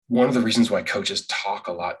one of the reasons why coaches talk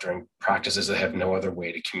a lot during practice is they have no other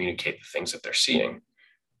way to communicate the things that they're seeing.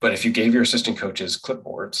 But if you gave your assistant coaches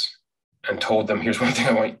clipboards and told them, here's one thing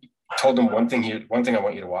I want, told them one thing I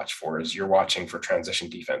want you to watch for is you're watching for transition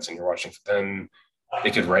defense and you're watching, then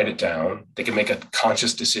they could write it down. They could make a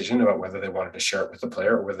conscious decision about whether they wanted to share it with the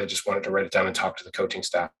player or whether they just wanted to write it down and talk to the coaching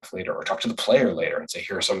staff later or talk to the player later and say,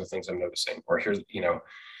 here are some of the things I'm noticing, or here's,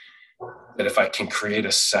 that if I can create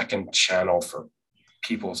a second channel for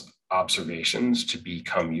people's observations to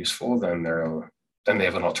become useful, then they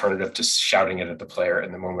have an alternative to shouting it at the player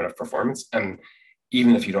in the moment of performance. And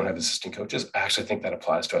even if you don't have assistant coaches, I actually think that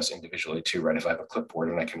applies to us individually too, right? If I have a clipboard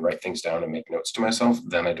and I can write things down and make notes to myself,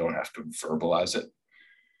 then I don't have to verbalize it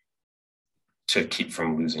to keep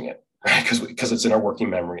from losing it, right? Because it's in our working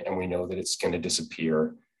memory and we know that it's going to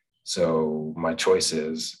disappear. So my choice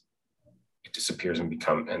is it disappears and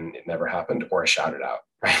it never happened, or I shout it out,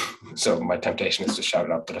 right? So my temptation is to shout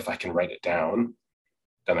it out, but if I can write it down,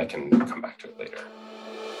 then I can come back to it later.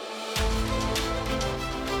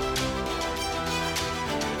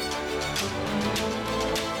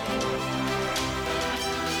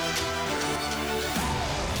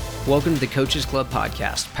 Welcome to the Coaches Club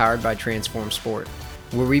podcast, powered by Transform Sport,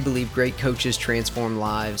 where we believe great coaches transform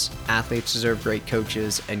lives, athletes deserve great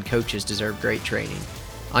coaches, and coaches deserve great training.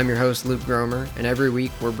 I'm your host, Luke Gromer, and every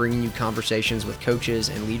week we're bringing you conversations with coaches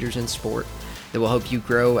and leaders in sport that will help you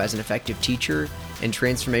grow as an effective teacher and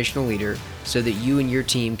transformational leader so that you and your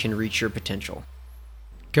team can reach your potential.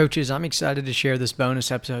 Coaches, I'm excited to share this bonus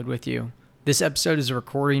episode with you. This episode is a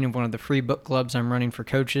recording of one of the free book clubs I'm running for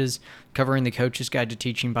coaches, covering the Coach's Guide to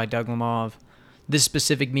Teaching by Doug Lemov. This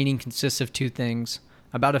specific meeting consists of two things: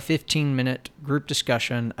 about a 15-minute group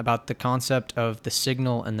discussion about the concept of the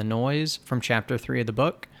signal and the noise from Chapter 3 of the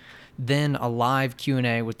book, then a live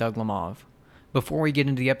Q&A with Doug Lemov. Before we get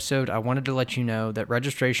into the episode, I wanted to let you know that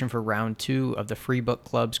registration for round 2 of the free book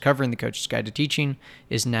clubs covering the Coach's Guide to Teaching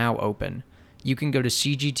is now open. You can go to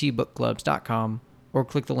cgtbookclubs.com or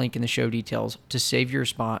click the link in the show details to save your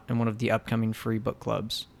spot in one of the upcoming free book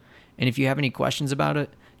clubs. And if you have any questions about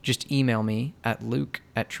it, just email me at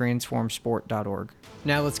luke@transformsport.org.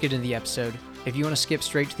 Now let's get into the episode. If you want to skip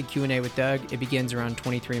straight to the Q&A with Doug, it begins around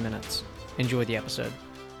 23 minutes. Enjoy the episode.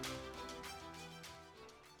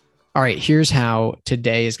 All right, here's how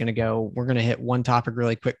today is going to go. We're going to hit one topic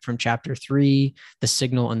really quick from Chapter 3, the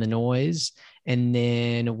signal and the noise. And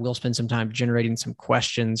then we'll spend some time generating some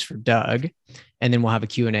questions for Doug, and then we'll have a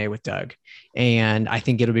Q&A with Doug. And I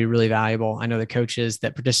think it'll be really valuable. I know the coaches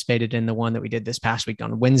that participated in the one that we did this past week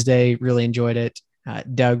on Wednesday really enjoyed it.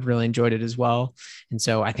 Doug really enjoyed it as well. And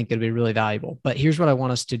so I think it'll be really valuable. But here's what I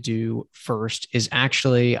want us to do first is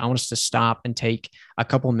actually, I want us to stop and take a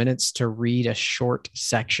couple minutes to read a short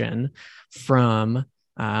section from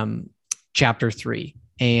Chapter 3.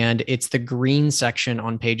 And it's the green section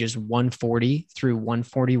on pages 140 through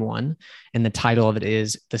 141. And the title of it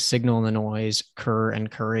is The Signal and the Noise, Kerr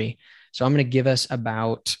and Curry. So I'm going to give us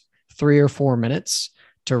about 3 or 4 minutes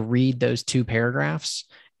to read those two paragraphs.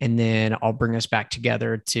 And then I'll bring us back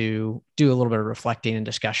together to do a little bit of reflecting and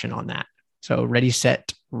discussion on that. So ready,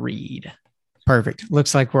 set, read. Perfect.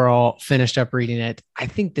 Looks like we're all finished up reading it. I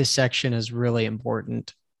think this section is really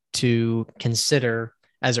important to consider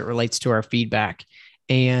as it relates to our feedback.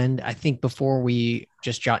 And I think before we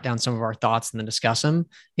just jot down some of our thoughts and then discuss them,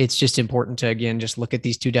 it's just important to, again, just look at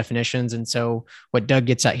these two definitions. And so what Doug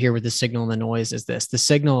gets at here with the signal and the noise is this: the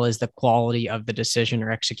signal is the quality of the decision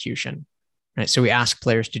or execution, right? So we ask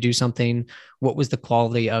players to do something. What was the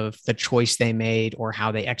quality of the choice they made or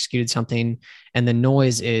how they executed something? And the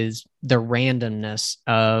noise is the randomness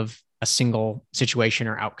of a single situation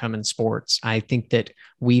or outcome in sports. I think that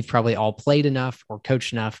we've probably all played enough or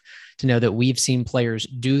coached enough to know that we've seen players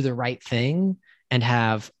do the right thing and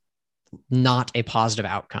have not a positive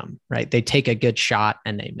outcome, right? They take a good shot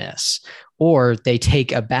and they miss, or they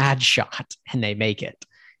take a bad shot and they make it.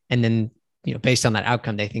 And then, based on that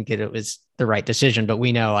outcome, they think that it was the right decision, but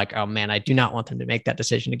we know, like, oh man, I do not want them to make that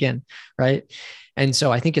decision again. Right. And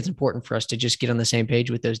so I think it's important for us to just get on the same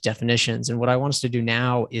page with those definitions. And what I want us to do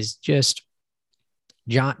now is just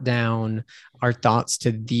jot down our thoughts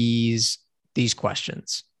to these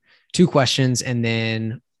questions, 2 questions, and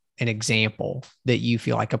then an example that you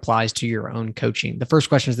feel like applies to your own coaching. The first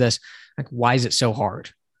question is this: like, why is it so hard?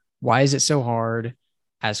 Why is it so hard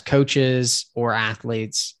as coaches or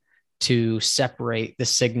athletes to separate the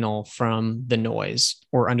signal from the noise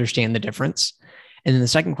or understand the difference? And then the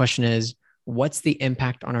second question is, what's the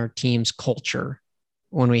impact on our team's culture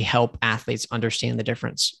when we help athletes understand the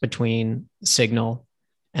difference between signal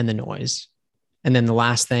and the noise? And then the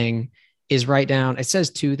last thing is write down, it says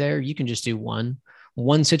 2 there, you can just do 1.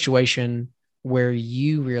 one situation where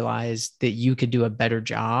you realized that you could do a better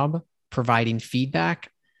job providing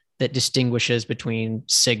feedback that distinguishes between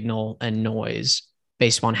signal and noise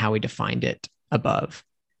based on how we defined it above.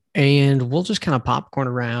 And we'll just kind of popcorn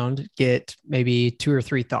around, get maybe 2 or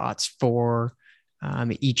 3 thoughts for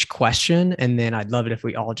each question. And then I'd love it if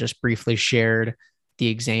we all just briefly shared the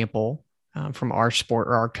example from our sport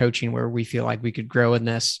or our coaching where we feel like we could grow in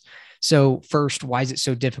this. So first, why is it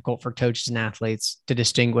so difficult for coaches and athletes to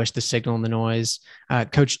distinguish the signal and the noise?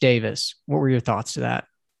 Coach Davis, what were your thoughts to that?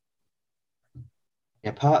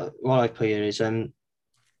 Yeah, what I put here is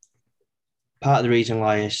part of the reason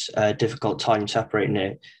why it's a difficult time separating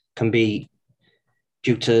it can be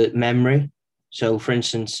due to memory. So, for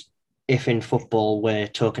instance, if in football we're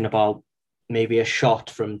talking about maybe a shot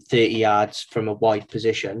from 30 yards from a wide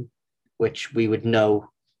position, which we would know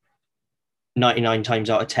 99 times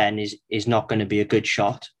out of 10 is not going to be a good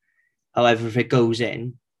shot. However, if it goes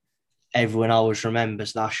in, everyone always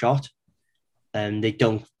remembers that shot, and they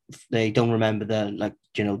don't remember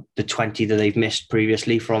the 20 that they've missed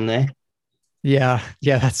previously from there. Yeah,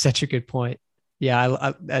 that's such a good point.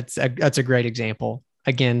 Yeah, that's a great example.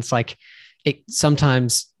 Again, it's like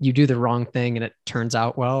sometimes you do the wrong thing and it turns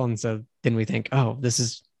out well, and so then we think, oh,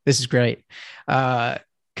 this is great.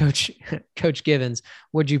 Coach Givens,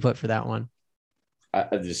 what'd you put for that one?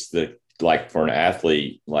 I just for an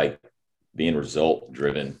athlete, like being result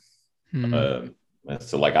driven. So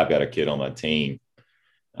like I've got a kid on my team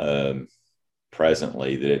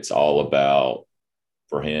presently that it's all about,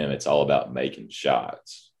 for him, it's all about making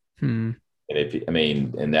shots. And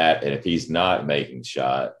if he's not making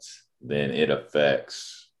shots, then it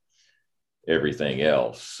affects everything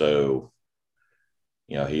else. So,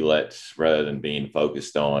 he lets, rather than being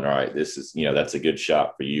focused on, all right, this is, that's a good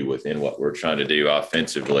shot for you within what we're trying to do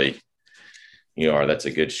offensively, or that's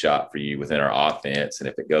a good shot for you within our offense. And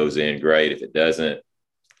if it goes in, great. If it doesn't,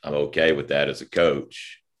 I'm okay with that as a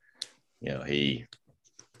coach.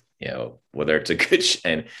 Whether it's a good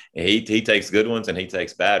and he takes good ones and he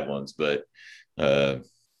takes bad ones, but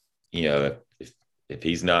if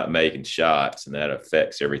he's not making shots, and that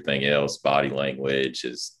affects everything else, body language,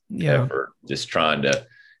 his effort, just trying to,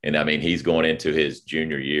 and I mean, he's going into his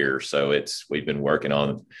junior year. So we've been working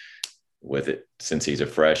on with it since he's a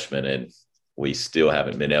freshman, and we still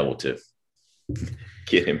haven't been able to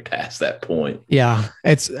get him past that point. Yeah,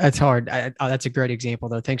 it's hard. That's a great example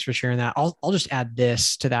though. Thanks for sharing that. I'll just add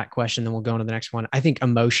this to that question, then we'll go on to the next one. I think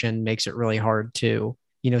emotion makes it really hard too.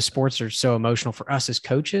 Sports are so emotional for us as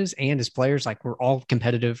coaches and as players. Like, we're all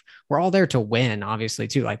competitive. We're all there to win, obviously,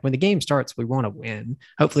 too. Like, when the game starts, we want to win.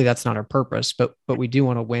 Hopefully that's not our purpose, but we do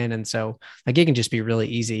want to win. And so, like, it can just be really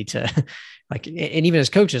easy to like, and even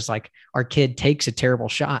as coaches, like, our kid takes a terrible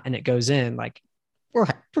shot and it goes in, like, we're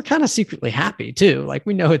kind of secretly happy too. Like,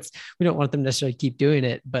 we know we don't want them to necessarily keep doing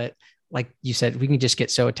it, but like you said, we can just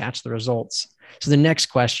get so attached to the results. So the next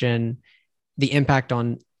question, the impact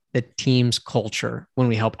on the team's culture when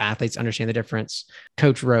we help athletes understand the difference.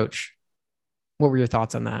 Coach Roach, what were your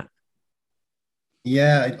thoughts on that?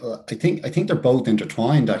 Yeah, I think they're both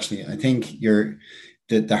intertwined, actually. I think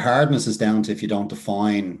the hardness is down to if you don't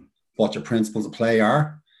define what your principles of play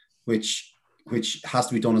are, which has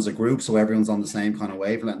to be done as a group so everyone's on the same kind of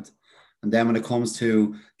wavelength. And then when it comes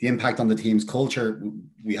to the impact on the team's culture,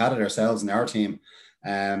 we had it ourselves in our team.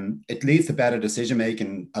 It leads to better decision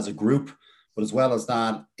making as a group. But as well as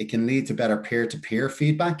that, it can lead to better peer-to-peer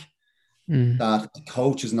feedback. That the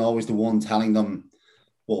coach isn't always the one telling them,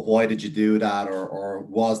 well, why did you do that? Or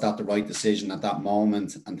was that the right decision at that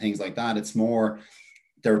moment? And things like that. It's more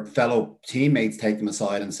their fellow teammates take them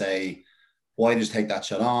aside and say, why did you take that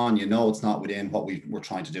shot on? It's not within what we're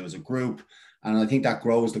trying to do as a group. And I think that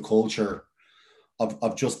grows the culture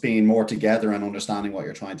of just being more together and understanding what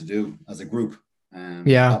you're trying to do as a group.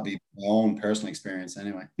 That'd be my own personal experience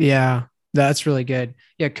anyway. Yeah. That's really good.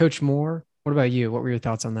 Yeah. Coach Moore, what about you? What were your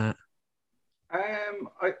thoughts on that?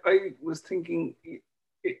 I was thinking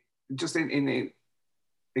it gives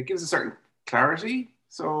a certain clarity.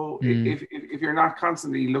 So if you're not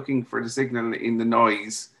constantly looking for the signal in the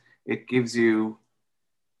noise, it gives you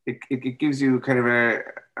kind of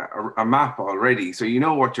a map already. So you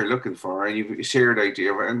know what you're looking for, and you've a shared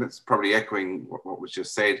idea, and that's probably echoing what was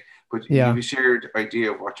just said, but you have a shared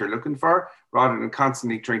idea of what you're looking for rather than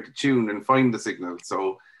constantly trying to tune and find the signal.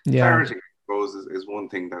 So clarity, I suppose, is one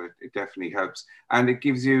thing that it definitely helps. And it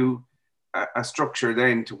gives you a structure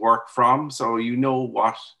then to work from. So you know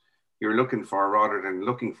what you're looking for rather than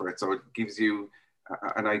looking for it. So it gives you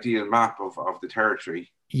an ideal map of the territory.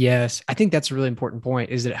 Yes. I think that's a really important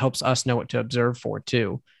point, is that it helps us know what to observe for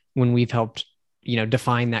too, when we've helped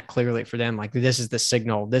define that clearly for them. Like, this is the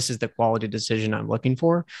signal, this is the quality decision I'm looking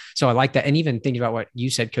for. So I like that. And even thinking about what you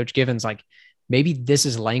said, Coach Givens, like maybe this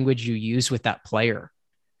is language you use with that player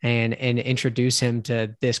and introduce him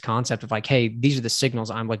to this concept of like, hey, these are the signals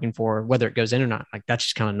I'm looking for, whether it goes in or not. Like, that's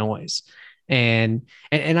just kind of noise. And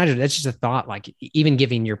that's just a thought, like even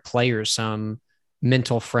giving your players some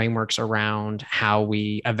mental frameworks around how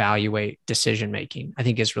we evaluate decision-making, I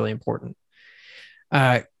think is really important.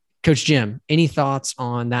 Coach Jim, any thoughts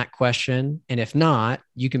on that question? And if not,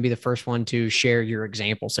 you can be the first one to share your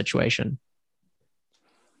example situation.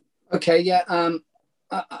 Okay. Yeah.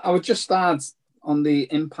 I would just add on the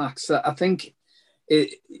impacts that I think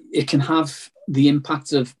it can have the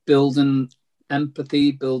impact of building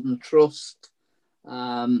empathy, building trust,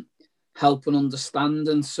 helping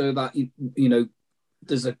understanding, so that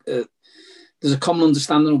there's a common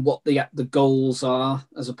understanding of what the goals are,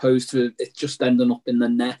 as opposed to it just ending up in the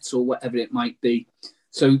net or whatever it might be.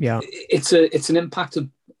 So it's an impact of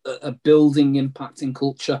a building, impacting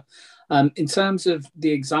culture. In terms of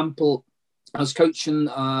the example, I was coaching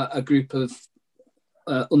a group of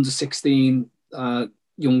under 16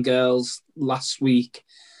 young girls last week,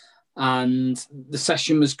 and the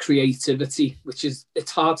session was creativity, which is,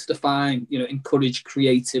 it's hard to define, encourage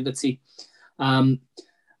creativity. And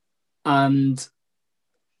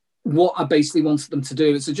what I basically wanted them to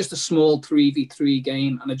do is just a small 3v3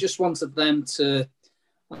 game, and I just wanted them to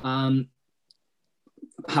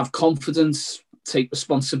have confidence, take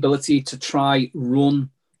responsibility, to try run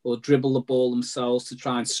or dribble the ball themselves to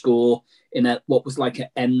try and score in what was like an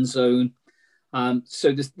end zone.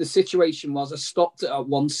 So the situation was, I stopped it at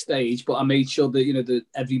one stage, but I made sure that that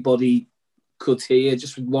everybody could hear,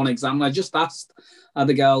 just with one example. I just asked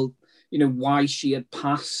the girl, why she had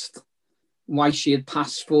passed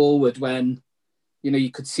forward when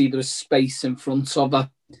you could see there was space in front of her,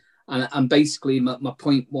 and basically my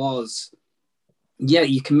point was, yeah,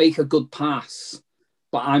 you can make a good pass,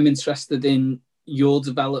 but I'm interested in your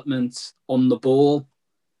development on the ball.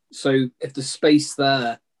 So if there's space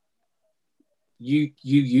there, you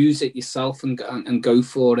use it yourself and go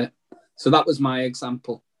for it. So that was my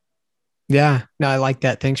example. Yeah, no, I like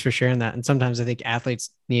that. Thanks for sharing that. And sometimes I think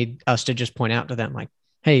athletes need us to just point out to them, like,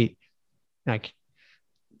 hey, like,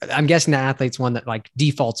 I'm guessing the athlete's one that like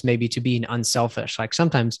defaults maybe to being unselfish. Like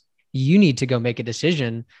sometimes you need to go make a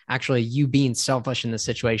decision. Actually, you being selfish in the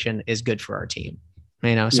situation is good for our team.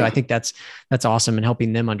 So I think that's awesome, and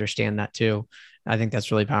helping them understand that too. I think that's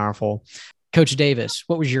really powerful. Coach Davis,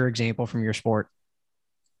 what was your example from your sport?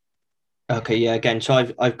 Okay, yeah. Again, so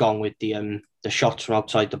I've gone with the shots from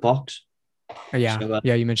outside the box. Oh, yeah, so,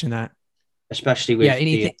 you mentioned that, especially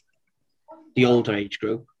with the older age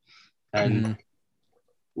group.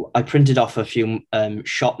 I printed off a few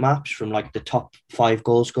shot maps from like the top 5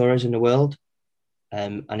 goal scorers in the world,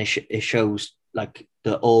 and it shows like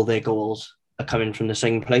that all their goals are coming from the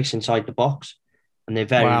same place inside the box, and they're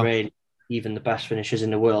very rarely even the best finishers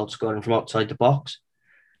in the world scoring from outside the box.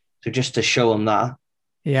 So just to show them that.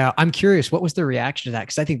 Yeah, I'm curious, what was the reaction to that?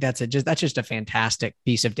 Because I think that's just a fantastic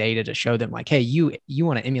piece of data to show them, like, hey, you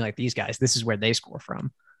want to emulate these guys. This is where they score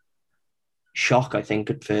from. Shock, I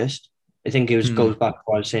think, at first. I think it goes back to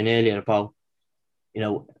what I was saying earlier about,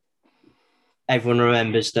 everyone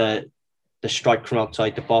remembers the strike from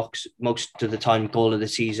outside the box. Most of the time, goal of the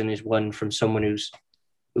season is won from someone who's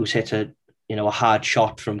hit a hard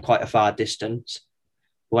shot from quite a far distance.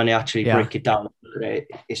 When they actually break it down,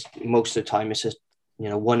 it's most of the time it's a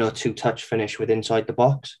 1 or 2 touch finish with inside the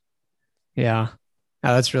box. Yeah,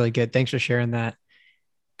 oh, that's really good. Thanks for sharing that,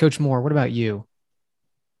 Coach Moore. What about you?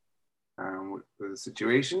 With the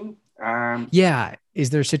situation. Is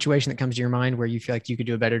there a situation that comes to your mind where you feel like you could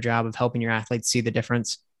do a better job of helping your athletes see the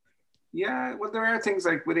difference? Yeah, well, there are things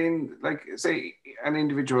like within, like, say, an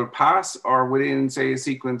individual pass, or within, say, a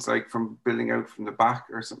sequence, like from building out from the back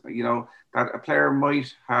or something, that a player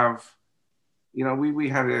might have, we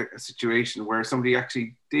had a situation where somebody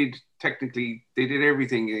actually did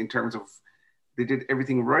everything in terms of, they did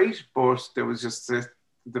everything right, but there was just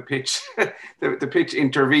the pitch, the pitch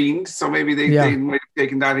intervened. So maybe they might have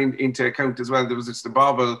taken that into account as well. There was just a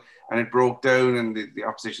bobble and it broke down, and the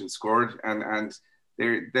opposition scored, and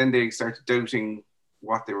then they started doubting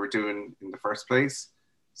what they were doing in the first place.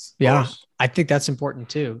 Yeah, I think that's important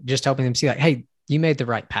too. Just helping them see, like, hey, you made the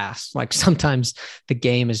right pass. Like sometimes the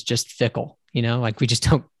game is just fickle, like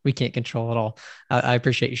we can't control it all. I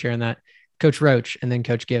appreciate you sharing that. Coach Roach, and then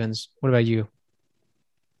Coach Givens. What about you?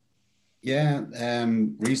 Yeah,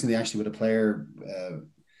 recently actually with a player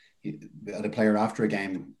after a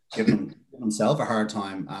game giving himself a hard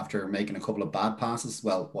time after making a couple of bad passes.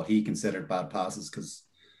 Well, what he considered bad passes, because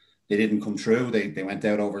they didn't come through. They went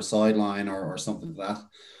out over a sideline or something like that.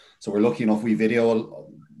 So we're lucky enough we video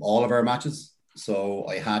all of our matches. So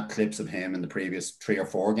I had clips of him in the previous 3 or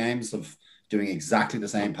 4 games of doing exactly the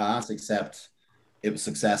same pass, except it was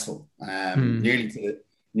successful. Nearly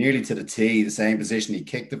to the tee, the same position he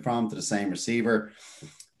kicked it from, to the same receiver.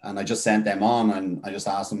 And I just sent them on, and I just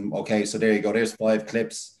asked them, okay, so there you go. There's 5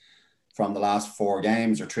 clips from the last 4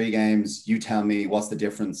 games or 3 games. You tell me what's the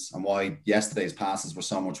difference and why yesterday's passes were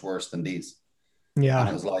so much worse than these. Yeah. And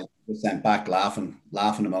it was like, we sent back laughing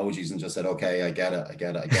emojis and just said, okay, I get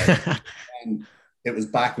it. And it was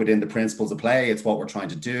back within the principles of play. It's what we're trying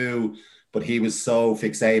to do. But he was so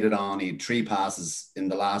fixated on, he had 3 passes in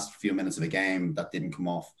the last few minutes of a game that didn't come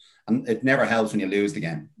off. And it never helps when you lose the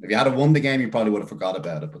game. If you had won the game, you probably would have forgot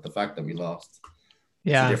about it. But the fact that we lost,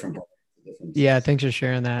 yeah, different. Yeah, thanks for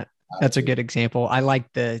sharing that. That's a good example. I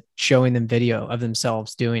like the showing them video of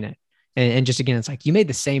themselves doing it. And just again, it's like, you made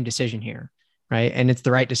the same decision here, right? And it's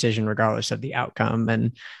the right decision regardless of the outcome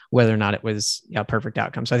and whether or not it was a perfect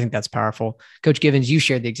outcome. So I think that's powerful. Coach Givens, you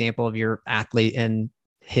shared the example of your athlete and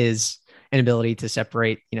his inability to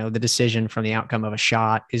separate, the decision from the outcome of a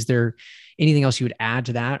shot. Is there anything else you would add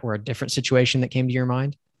to that, or a different situation that came to your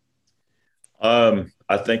mind? I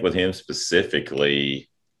think with him specifically,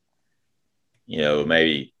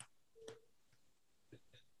 maybe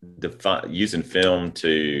using film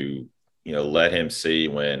to, let him see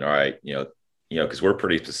when, all right, because we're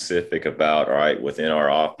pretty specific about, all right, within our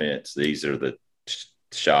offense, these are the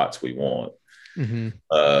shots we want. Mm-hmm.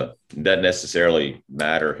 Doesn't necessarily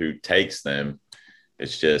matter who takes them.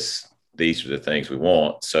 It's just, these are the things we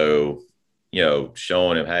want. So,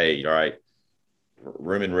 showing him, hey, all right,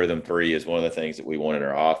 room and rhythm 3 is one of the things that we want in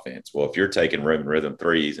our offense. Well, if you're taking room and rhythm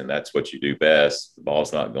 3s and that's what you do best, the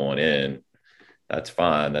ball's not going in, that's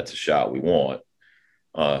fine. That's a shot we want.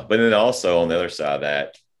 But then also on the other side of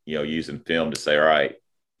that, using film to say, all right,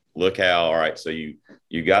 look how, all right, so you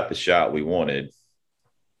got the shot we wanted,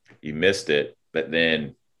 you missed it, but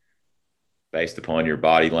then based upon your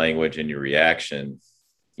body language and your reaction,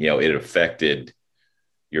 it affected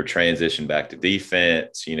your transition back to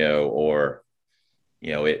defense, or,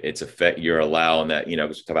 it's you're allowing that,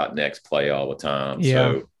 because we talk about next play all the time.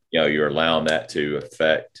 Yeah. So, you're allowing that to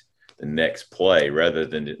affect the next play rather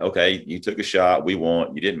than, okay, you took a shot we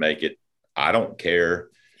want, you didn't make it, I don't care.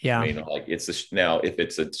 Yeah. I mean, like now if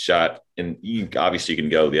it's a shot, and you obviously can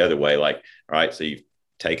go the other way, like, all right, so you've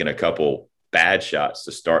taken a couple bad shots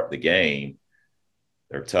to start the game.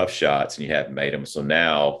 They're tough shots and you haven't made them. So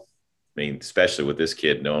now, I mean, especially with this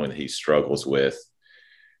kid knowing that he struggles with,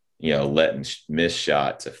 letting miss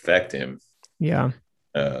shots affect him. Yeah.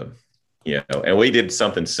 And we did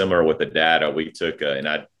something similar with the data. We took, and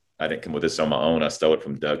I didn't come with this on my own. I stole it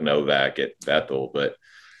from Doug Novak at Bethel, but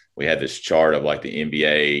we had this chart of like the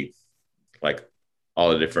NBA, like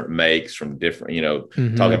all the different makes from different,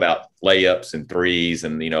 talking about layups and threes.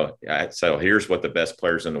 And, so here's what the best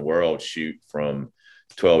players in the world shoot from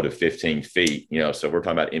 12 to 15 feet, so we're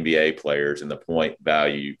talking about NBA players and the point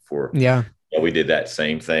value for, we did that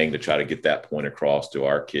same thing to try to get that point across to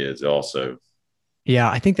our kids also.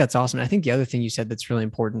 Yeah, I think that's awesome. I think the other thing you said that's really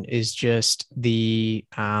important is just the,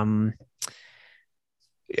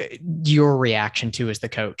 your reaction to as the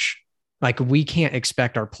coach. Like, we can't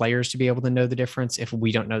expect our players to be able to know the difference if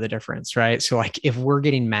we don't know the difference, right? So like, if we're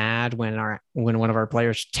getting mad when one of our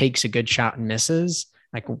players takes a good shot and misses,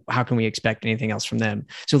 like, how can we expect anything else from them?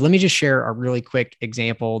 So let me just share a really quick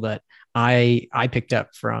example that I picked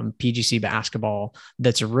up from PGC basketball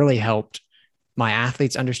that's really helped my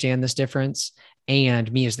athletes understand this difference,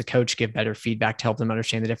 and me as the coach give better feedback to help them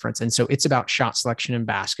understand the difference. And so it's about shot selection in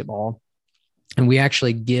basketball. And we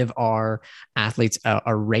actually give our athletes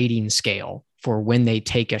a rating scale for when they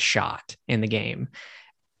take a shot in the game.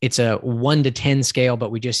 It's a 1 to 10 scale,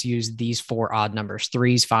 but we just use these 4 odd numbers: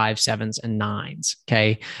 3s, 5s, 7s, and 9s.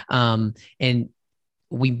 Okay. And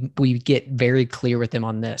we get very clear with them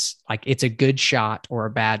on this. Like, it's a good shot or a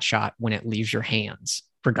bad shot when it leaves your hands,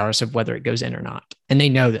 regardless of whether it goes in or not. And they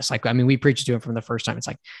know this. Like, I mean, we preach to them from the first time. It's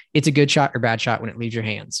like, it's a good shot or bad shot when it leaves your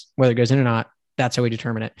hands, whether it goes in or not. That's how we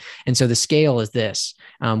determine it. And so the scale is this.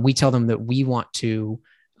 We tell them that we want to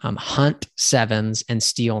hunt 7s and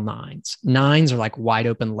steal 9s. 9s are like wide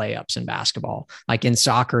open layups in basketball. Like in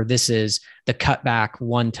soccer, this is the cutback,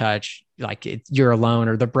 one touch, like you're alone,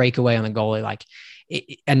 or the breakaway on the goalie. Like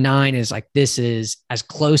a 9 is like, this is as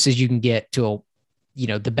close as you can get to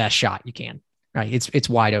the best shot you can. Right. It's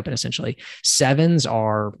wide open, essentially. 7s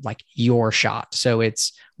are like your shot. So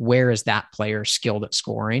it's, where is that player skilled at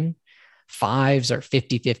scoring? 5s are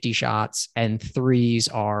 50-50 shots, and 3s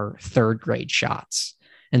are third grade shots.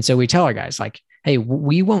 And so we tell our guys, like, hey,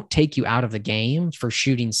 we won't take you out of the game for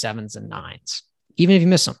shooting 7s and 9s. Even if you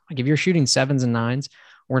miss them, like if you're shooting 7s and 9s,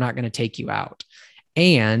 we're not going to take you out.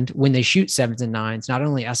 And when they shoot 7s and 9s, not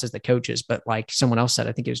only us as the coaches, but like someone else said,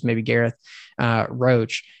 I think it was maybe Gareth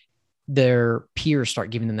Roach, their peers start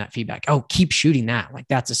giving them that feedback. Oh, keep shooting that. Like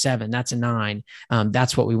that's a 7, that's a 9.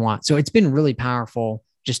 That's what we want. So it's been really powerful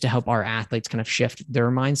just to help our athletes kind of shift their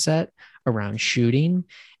mindset around shooting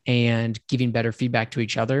and giving better feedback to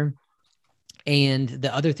each other. And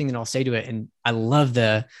the other thing that I'll say to it, and I love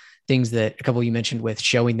the things that a couple of you mentioned with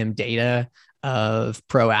showing them data of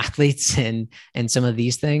pro athletes and some of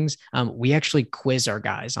these things, we actually quiz our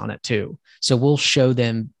guys on it too. So we'll show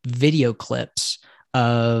them video clips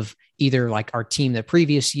of either like our team the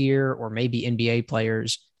previous year or maybe NBA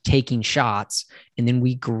players taking shots. And then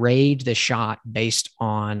we grade the shot based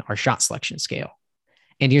on our shot selection scale.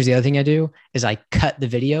 And here's the other thing I do is I cut the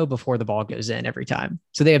video before the ball goes in every time.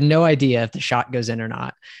 So they have no idea if the shot goes in or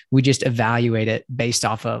not. We just evaluate it based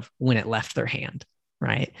off of when it left their hand.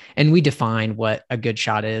 Right. And we define what a good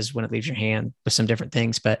shot is when it leaves your hand with some different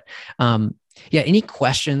things. But yeah, any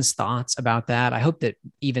questions, thoughts about that? I hope that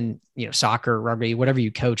even, soccer, rugby, whatever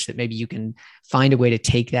you coach, that maybe you can find a way to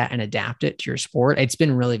take that and adapt it to your sport. It's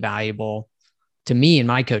been really valuable to me in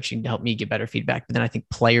my coaching to help me get better feedback. But then I think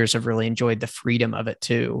players have really enjoyed the freedom of it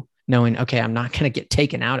too, knowing, okay, I'm not going to get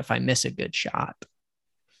taken out if I miss a good shot.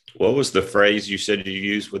 What was the phrase you said you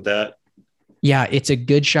used with that? Yeah, it's a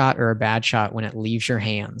good shot or a bad shot when it leaves your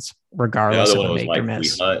hands, regardless of a make or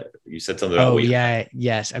miss. You said something about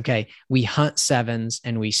yes. Okay. We hunt 7s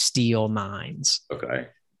and we steal 9s. Okay.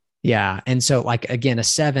 Yeah. And so like, again, a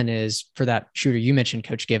 7 is for that shooter you mentioned,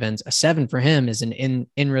 Coach Givens, a 7 for him is an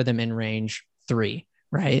in rhythm, in range 3,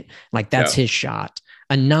 right? Like that's his shot.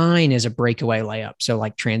 A 9 is a breakaway layup. So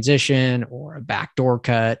like transition or a backdoor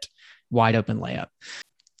cut, wide open layup.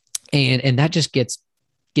 And that just gets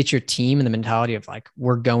your team in the mentality of like,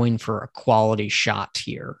 we're going for a quality shot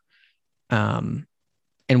here. And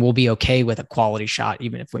we'll be okay with a quality shot,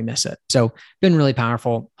 even if we miss it. So been really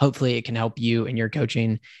powerful. Hopefully it can help you in your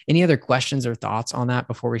coaching. Any other questions or thoughts on that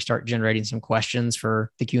before we start generating some questions for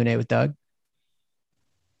the Q&A with Doug?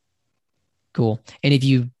 Cool. And if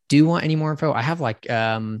you do want any more info, I have like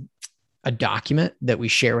a document that we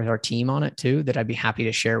share with our team on it too, that I'd be happy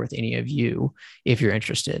to share with any of you if you're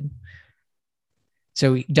interested.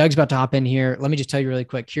 So Doug's about to hop in here. Let me just tell you really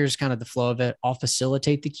quick. Here's kind of the flow of it. I'll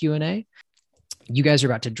facilitate the Q&A. You guys are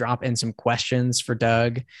about to drop in some questions for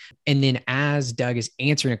Doug. And then as Doug is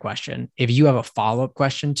answering a question, if you have a follow-up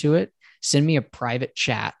question to it, send me a private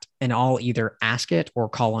chat and I'll either ask it or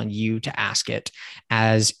call on you to ask it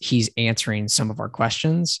as he's answering some of our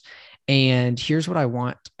questions. And here's what I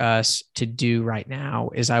want us to do right now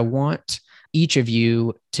is I want each of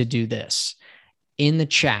you to do this. In the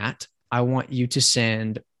chat, I want you to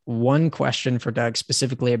send one question for Doug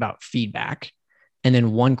specifically about feedback, and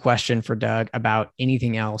then one question for Doug about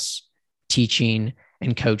anything else, teaching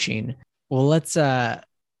and coaching. Well, let's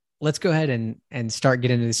go ahead and start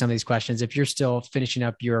getting into some of these questions. If you're still finishing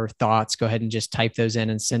up your thoughts, go ahead and just type those in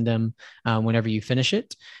and send them whenever you finish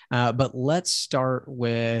it. But let's start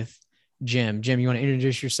with Jim. Jim, you want to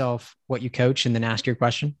introduce yourself, what you coach, and then ask your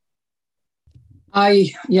question?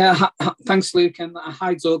 Thanks, Luke, and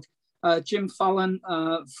hi, Doug. Jim Fallon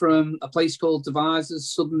from a place called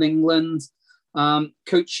Devizes, Southern England.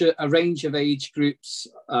 Coach a range of age groups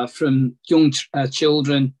from young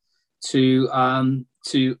children to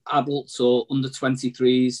adults or under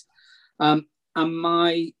 23s. And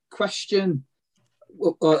my question,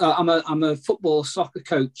 I'm a football soccer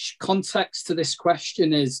coach. Context to this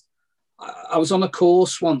question is, I was on a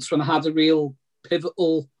course once when I had a real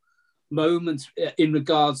pivotal moment in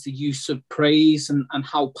regards to use of praise and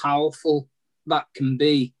how powerful that can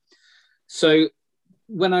be. So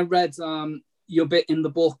when I read your bit in the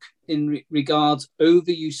book in regards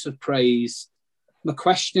overuse of praise, my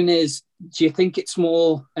question is, do you think it's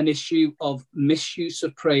more an issue of misuse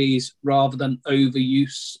of praise rather than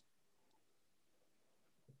overuse?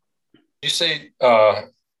 You say,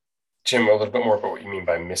 Jim, a little bit more about what you mean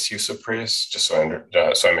by misuse of praise, just so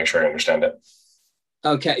I make sure I understand it.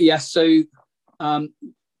 Okay, yes. So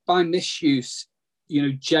by misuse,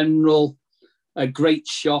 general, a great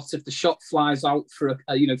shot. If the shot flies out for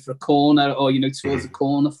a corner or towards the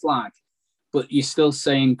corner flag, but you're still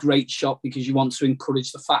saying great shot because you want to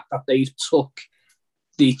encourage the fact that they took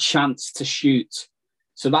the chance to shoot.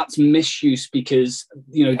 So that's misuse because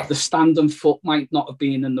the standing foot might not have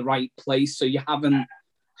been in the right place, so you haven't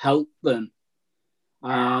helped them.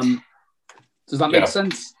 Does that make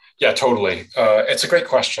sense? Yeah, totally. It's a great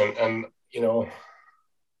question. And,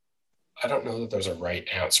 I don't know that there's a right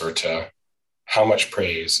answer to how much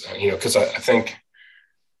praise, because I think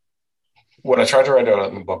what I tried to write out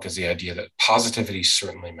in the book is the idea that positivity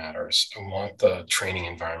certainly matters. I want the training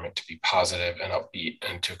environment to be positive and upbeat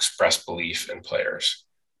and to express belief in players.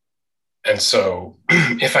 And so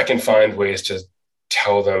if I can find ways to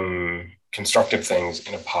tell them constructive things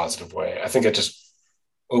in a positive way, I think it just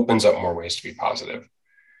opens up more ways to be positive.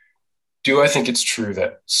 Do I think it's true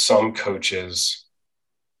that some coaches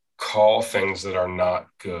call things that are not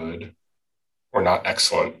good or not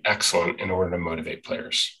excellent in order to motivate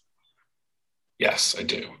players? Yes, I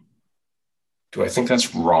do. Do I think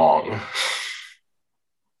that's wrong?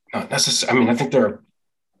 Not necessarily. I mean, I think there are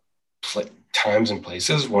times and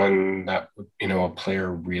places when that, a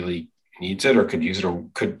player really needs it or could use it or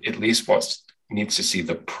could at least needs to see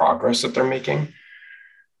the progress that they're making.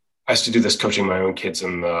 I used to do this coaching my own kids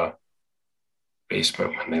in the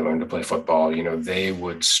basement when they learned to play football. They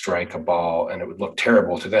would strike a ball and it would look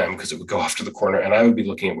terrible to them because it would go off to the corner, and I would be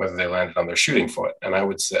looking at whether they landed on their shooting foot, and I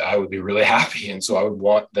would say I would be really happy, and so I would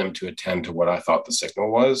want them to attend to what I thought the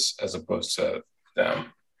signal was as opposed to them.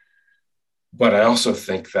 But I also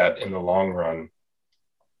think that in the long run,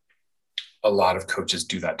 a lot of coaches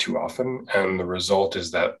do that too often, and the result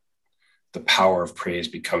is that the power of praise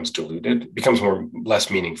becomes diluted, becomes less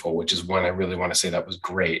meaningful, which is when I really want to say that was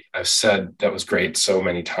great. I've said that was great so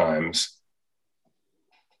many times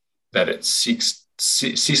that it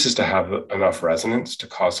ceases to have enough resonance to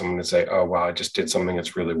cause someone to say, oh, wow, I just did something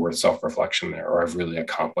that's really worth self-reflection there, or I've really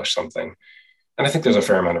accomplished something. And I think there's a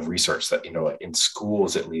fair amount of research that, like in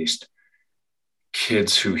schools, at least,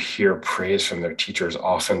 kids who hear praise from their teachers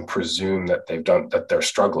often presume that they're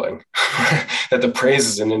struggling, that the praise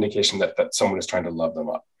is an indication that someone is trying to love them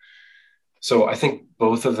up. So I think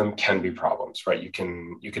both of them can be problems, right? You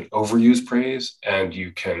can overuse praise, and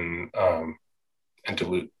you can and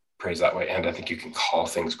dilute praise that way. And I think you can call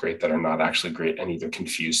things great that are not actually great, and either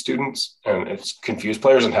confuse students and it's confuse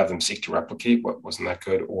players and have them seek to replicate what wasn't that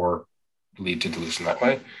good, or lead to dilution that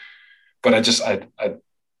way. But I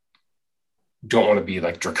don't want to be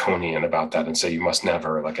like draconian about that and say you must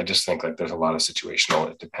never. Like, I just think like there's a lot of situational,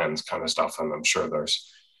 it depends kind of stuff. And I'm sure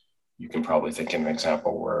you can probably think of an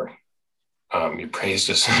example where you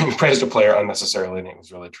praised a player unnecessarily and it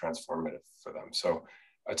was really transformative for them. So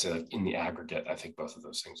I'd say like in the aggregate, I think both of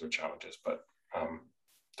those things are challenges, but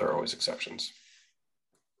there are always exceptions.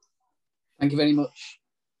 Thank you very much.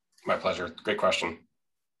 My pleasure. Great question.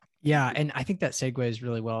 Yeah, and I think that segues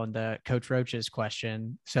really well into Coach Roach's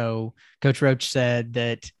question. So Coach Roach said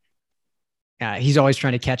that he's always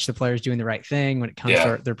trying to catch the players doing the right thing when it comes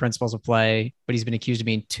to their principles of play, but he's been accused of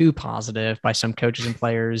being too positive by some coaches and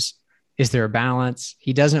players. Is there a balance?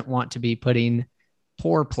 He doesn't want to be putting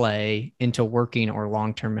poor play into working or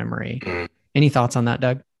long-term memory. Any thoughts on that,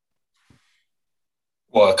 Doug?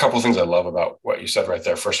 Well, a couple of things I love about what you said right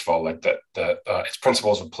there. First of all, like that it's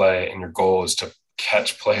principles of play, and your goal is to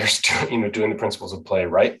catch players doing the principles of play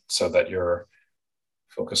right, so that you're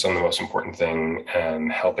focused on the most important thing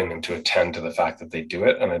and helping them to attend to the fact that they do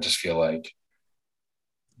it. And I just feel like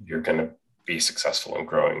you're going to be successful in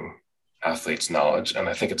growing athletes' knowledge. And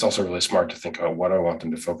I think it's also really smart to think about what I want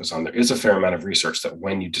them to focus on. There is a fair amount of research that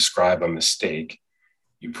when you describe a mistake,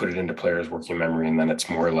 you put it into players' working memory, and then it's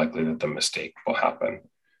more likely that the mistake will happen.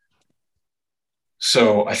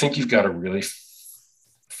 So I think you've got a really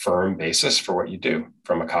firm basis for what you do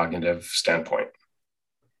from a cognitive standpoint.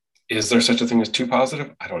 Is there such a thing as too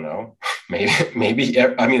positive? I don't know. Maybe.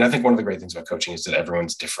 I mean, I think one of the great things about coaching is that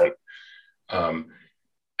everyone's different. Am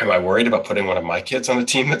I worried about putting one of my kids on a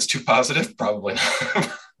team that's too positive? Probably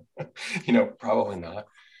not. Probably not.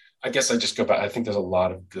 I guess I just go back. I think there's a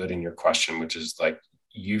lot of good in your question, which is like,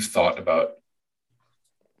 you've thought about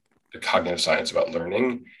the cognitive science about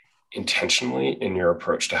learning intentionally in your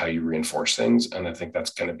approach to how you reinforce things. And I think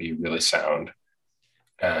that's going to be really sound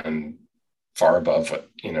and far above what,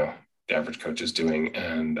 the average coach is doing.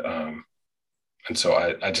 And so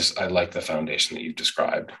I like the foundation that you've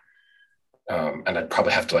described. And I'd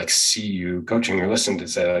probably have to like see you coaching or listen to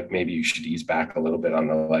say like, maybe you should ease back a little bit on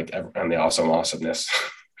the awesomeness.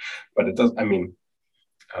 But it does,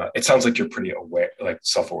 it sounds like you're pretty aware, like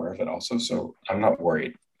self-aware of it also. So I'm not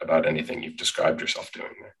worried about anything you've described yourself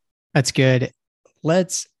doing there. That's good.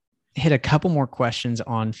 Let's hit a couple more questions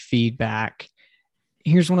on feedback.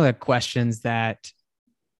 Here's one of the questions that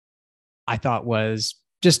I thought was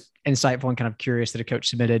just insightful and kind of curious that a coach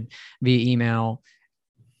submitted via email.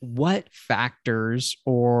 What factors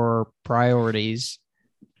or priorities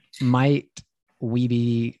might we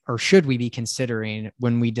be, or should we be considering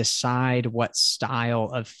when we decide what style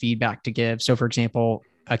of feedback to give? So for example,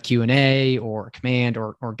 a Q&A or a command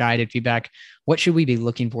or guided feedback? What should we be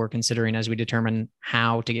looking for considering as we determine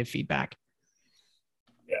how to give feedback?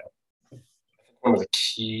 Yeah. One of the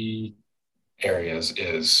key areas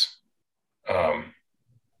is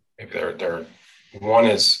maybe there. One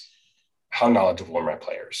is, how knowledgeable are my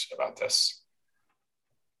players about this?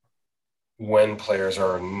 When players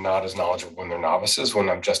are not as knowledgeable when they're novices, when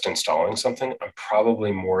I'm just installing something, I'm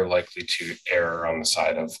probably more likely to err on the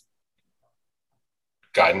side of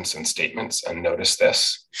guidance and statements and notice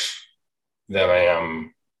this than I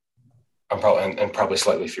am. I'm probably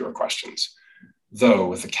slightly fewer questions, though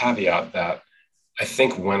with the caveat that I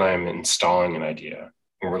think when I'm installing an idea,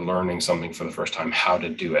 when we're learning something for the first time, how to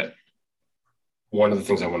do it, one of the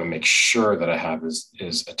things I want to make sure that I have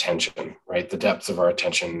is attention, right? The depth of our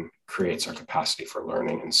attention creates our capacity for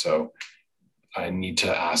learning. And so I need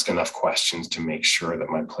to ask enough questions to make sure that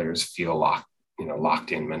my players feel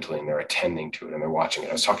locked in mentally, and they're attending to it and they're watching it.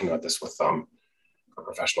 I was talking about this with a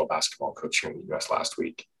professional basketball coach here in the US last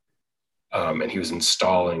week. And he was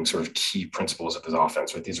installing sort of key principles of his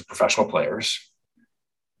offense, right? These are professional players.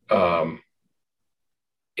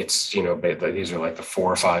 These are like the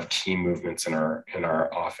 4 or 5 key movements in our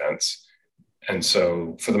offense. And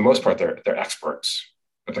so for the most part, they're experts,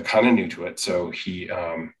 but they're kind of new to it. So he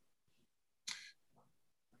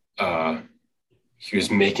was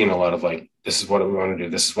making a lot of like, this is what we want to do.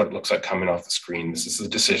 This is what it looks like coming off the screen. This is the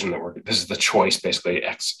decision this is the choice, basically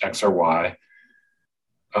X or Y.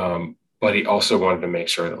 But he also wanted to make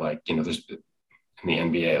sure that there's in the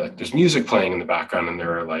NBA, like there's music playing in the background and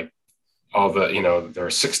there are like, there are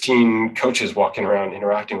 16 coaches walking around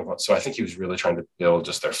interacting with them. So I think he was really trying to build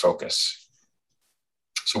just their focus.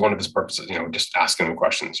 So one of his purposes, just asking them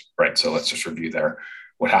questions, right? So let's just review there.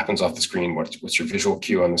 What happens off the screen? What's your visual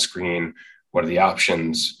cue on the screen? What are the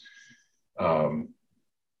options? So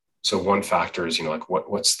one factor is, where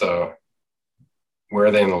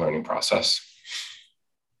are they in the learning process?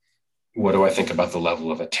 What do I think about the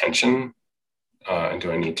level of attention? And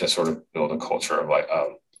do I need to sort of build a culture of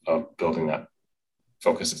building that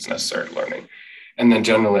focus that's necessary to learning? And then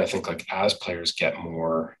generally, I think as players get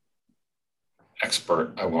more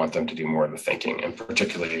expert, I want them to do more of the thinking. And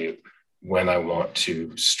particularly when I want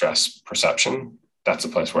to stress perception, that's a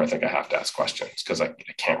place where I think I have to ask questions, because I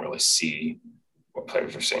can't really see what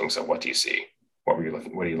players are seeing. So what do you see? What are you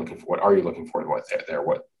looking for? What are you looking for?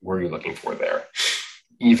 What were you looking for there?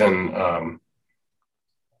 Even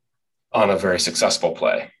on a very successful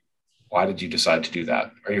play, why did you decide to do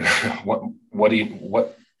that? What did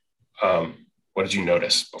you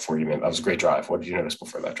notice before you made that? Was a great drive. What did you notice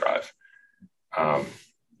before that drive?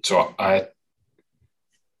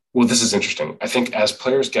 This is interesting. I think as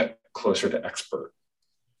players get closer to expert,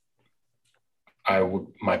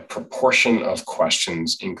 my proportion of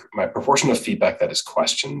feedback that is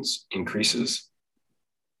questions increases,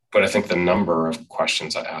 but I think the number of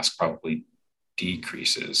questions I ask probably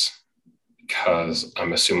decreases, because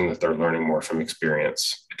I'm assuming that they're learning more from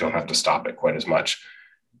experience. I don't have to stop it quite as much.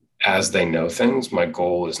 As they know things, my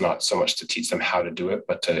goal is not so much to teach them how to do it,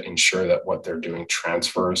 but to ensure that what they're doing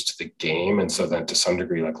transfers to the game. And so then to some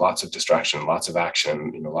degree, lots of distraction, lots of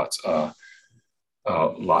action, lots of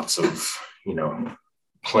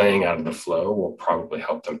playing out of the flow will probably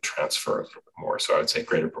help them transfer a little bit more. So I would say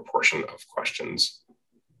greater proportion of questions,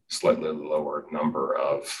 slightly lower number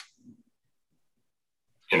of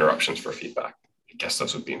interruptions for feedback. I guess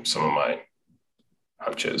those would be some of my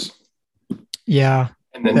hunches. Yeah.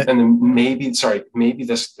 And then maybe this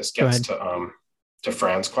gets to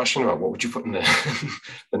Fran's question about what would you put in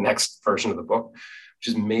the next version of the book, which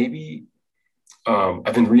is maybe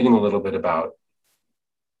I've been reading a little bit about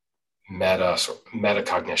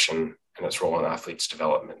metacognition and its role in athletes'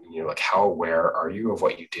 development. And how aware are you of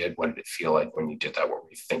what you did? What did it feel like when you did that? What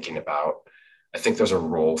were you thinking about? I think there's a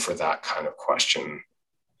role for that kind of question.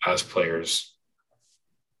 As players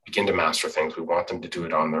begin to master things, we want them to do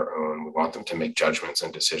it on their own. We want them to make judgments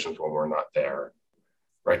and decisions when we're not there,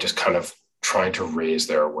 right? Just kind of trying to raise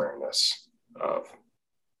their awareness of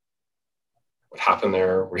what happened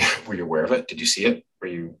there. Were you aware of it? Did you see it?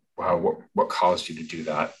 What caused you to do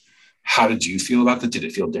that? How did you feel about it? Did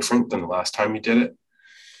it feel different than the last time you did it?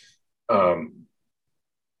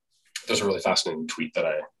 There's a really fascinating tweet that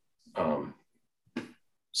I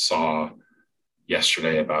saw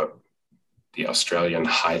yesterday about the Australian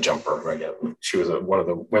high jumper. Right? She was one of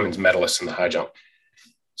the women's medalists in the high jump.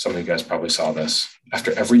 Some of you guys probably saw this.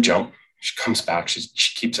 After every jump, she comes back, she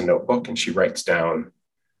keeps a notebook, and she writes down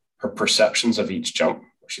her perceptions of each jump.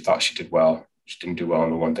 She thought she did well, she didn't do well,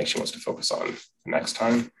 and the one thing she wants to focus on the next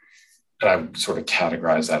time. And I sort of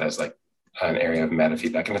categorize that as an area of meta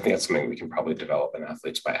feedback. And I think that's something we can probably develop in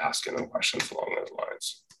athletes by asking them questions along those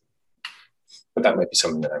lines. But that might be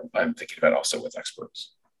something that I'm thinking about also with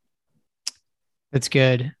experts. That's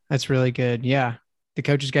good. That's really good. Yeah. The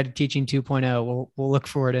Coach's Guide to Teaching 2.0. We'll look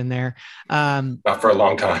for it in there. Not for a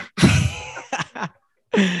long time.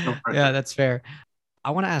 Yeah, that's fair.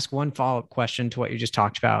 I want to ask one follow-up question to what you just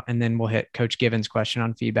talked about, and then we'll hit Coach Given's question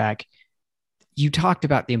on feedback. You talked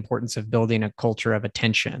about the importance of building a culture of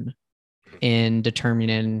attention in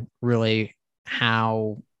determining really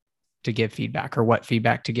how to give feedback or what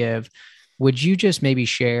feedback to give. Would you just maybe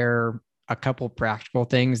share a couple practical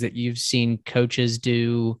things that you've seen coaches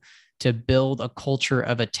do to build a culture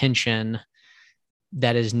of attention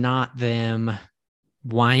that is not them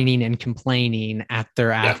whining and complaining at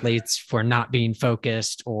their athletes for not being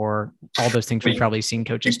focused, or all those things we've probably seen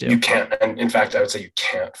coaches do? You can't. And in fact, I would say you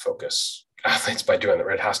can't focus athletes by doing that.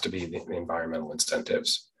 Right? It has to be the environmental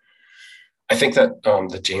incentives. I think that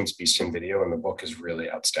the James Beeston video in the book is really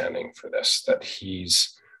outstanding for this, that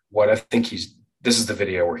this is the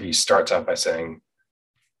video where he starts out by saying,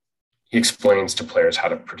 he explains to players how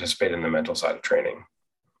to participate in the mental side of training.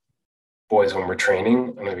 Boys, when we're training,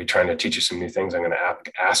 I'm going to be trying to teach you some new things. I'm going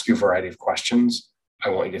to ask you a variety of questions. I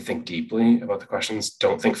want you to think deeply about the questions.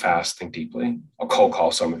 Don't think fast, think deeply. I'll cold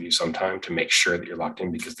call some of you sometime to make sure that you're locked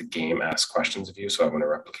in, because the game asks questions of you. So I want to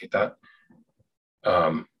replicate that.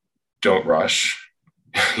 Don't rush,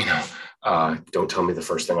 don't tell me the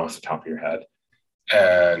first thing off the top of your head.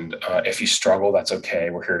 And if you struggle, that's okay.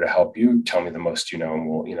 We're here to help you. Tell me the most you know, and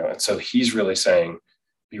we'll, and so he's really saying,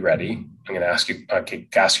 be ready. I'm going to ask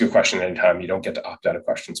you a question anytime. You don't get to opt out of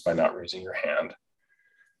questions by not raising your hand.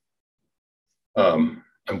 I'm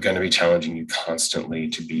going to be challenging you constantly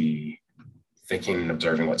to be thinking and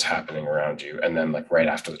observing what's happening around you. And then right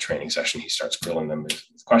after the training session, he starts grilling them with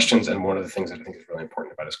questions. And one of the things that I think is really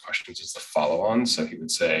important about his questions is the follow-on. So he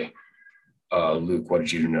would say, Luke, what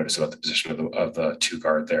did you notice about the position of the two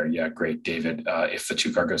guard there? Yeah, great. David, if the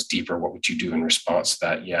two guard goes deeper, what would you do in response to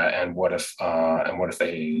that? Yeah, and what if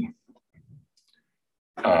they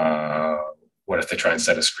try and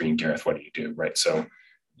set a screen, Gareth? What do you do? Right. So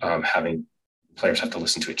having players have to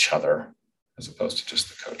listen to each other as opposed to just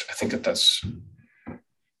the coach. I think that's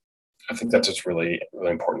just really,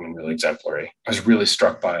 really important and really exemplary. I was really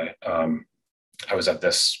struck by. I was at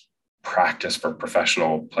this practice for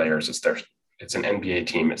professional players. It's an NBA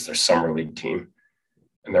team. It's their summer league team.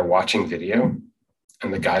 And they're watching video,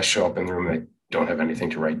 and the guys show up in the room and they don't have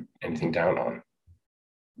anything to write anything down on.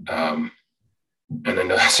 And I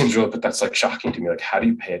know that seems really, but that's shocking to me.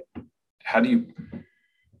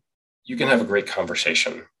 You can have a great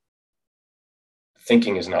conversation.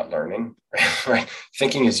 Thinking is not learning, right?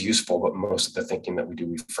 Thinking is useful, but most of the thinking that we do,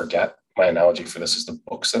 we forget. My analogy for this is the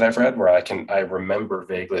books that I've read, where I remember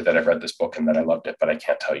vaguely that I've read this book and that I loved it, but I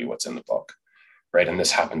can't tell you what's in the book, right? And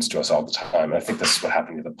this happens to us all the time. And I think this is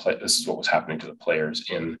what was happening to the players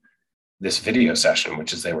in this video session,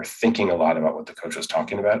 which is they were thinking a lot about what the coach was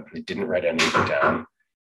talking about. And they didn't write anything down,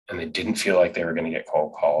 and they didn't feel like they were going to get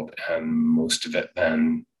cold called. And most of it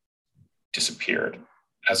then disappeared,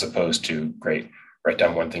 as opposed to, great, write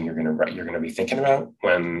down one thing you're going to be thinking about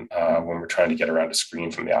when we're trying to get around a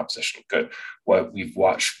screen from the opposition. Good. Well, we've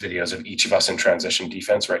watched videos of each of us in transition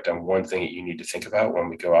defense. Write down one thing that you need to think about when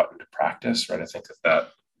we go out into practice. Right. I think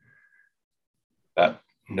that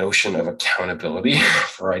notion of accountability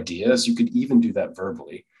for ideas, you could even do that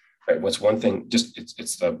verbally. Right. What's one thing? Just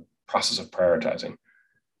it's the process of prioritizing.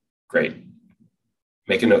 Great.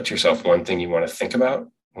 Make a note to yourself one thing you want to think about.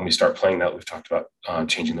 When we start playing that, we've talked about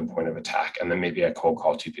changing the point of attack. And then maybe I cold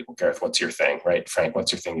call two people. Gareth, what's your thing, right? Frank,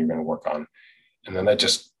 what's your thing you're going to work on? And then that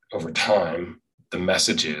just, over time, the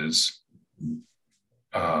message is,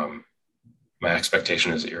 my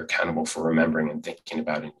expectation is that you're accountable for remembering and thinking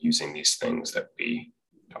about and using these things that we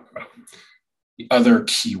talk about. The other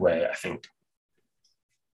key way, I think,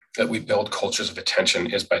 that we build cultures of attention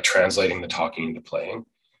is by translating the talking into playing.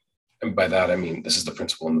 And by that, I mean, this is the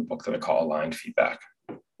principle in the book that I call aligned feedback,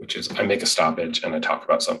 which is I make a stoppage and I talk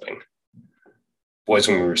about something. Boys,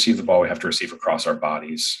 when we receive the ball, we have to receive across our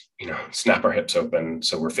bodies, snap our hips open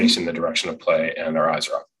so we're facing the direction of play and our eyes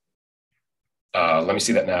are up. Let me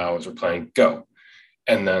see that now as we're playing, go.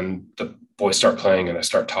 And then the boys start playing and I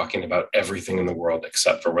start talking about everything in the world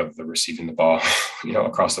except for whether they're receiving the ball,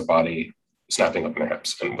 across their body, snapping open their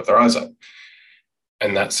hips and with their eyes up.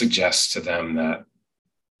 And that suggests to them that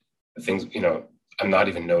the things, I'm not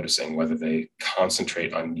even noticing whether they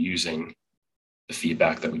concentrate on using the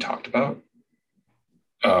feedback that we talked about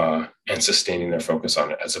and sustaining their focus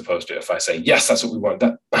on it, as opposed to if I say, yes, that's what we want.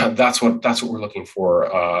 That's what we're looking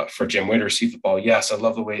for Jim Witter, see the ball. Yes, I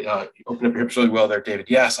love the way you open up your hips really well there, David.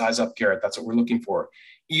 Yes, eyes up, Garrett. That's what we're looking for.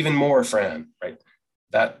 Even more, Fran, right?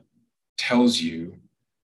 That tells you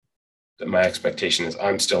that my expectation is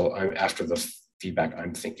I'm after the feedback,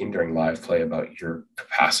 I'm thinking during live play about your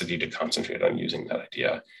capacity to concentrate on using that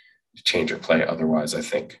idea to change your play. Otherwise, I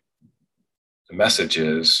think the message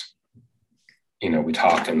is, we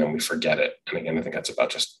talk and then we forget it. And again, I think that's about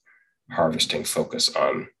just harvesting focus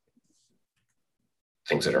on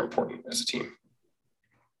things that are important as a team.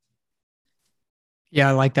 Yeah,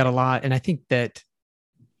 I like that a lot. And I think that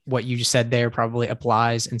what you just said there probably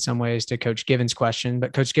applies in some ways to Coach Given's question.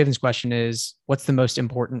 But Coach Given's question is, what's the most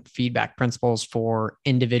important feedback principles for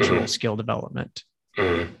individual skill development?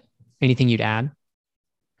 Anything you'd add?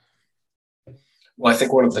 Well, I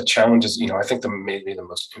think one of the challenges, I think maybe the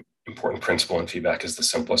most important principle in feedback is the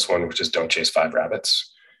simplest one, which is don't chase 5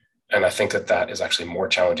 rabbits. And I think that is actually more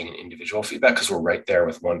challenging in individual feedback because we're right there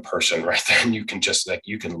with one person right there, and you can just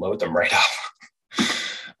you can load them right up.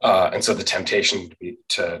 And so the temptation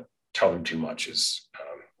to tell them too much is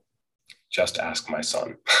just ask my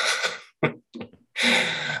son.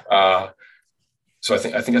 So I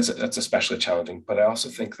think that's especially challenging. But I also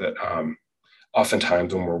think that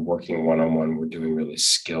oftentimes when we're working one-on-one, we're doing really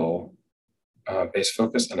skill-based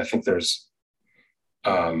focus. And I think there's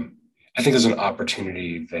an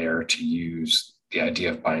opportunity there to use the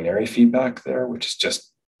idea of binary feedback there, which is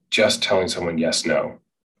just telling someone, yes, no,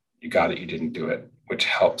 you got it, you didn't do it, which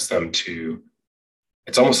helps them to,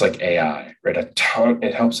 it's almost like AI, right? It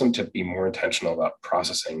helps them to be more intentional about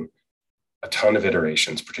processing a ton of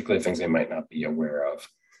iterations, particularly things they might not be aware of.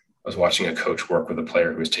 I was watching a coach work with a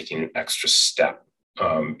player who was taking an extra step,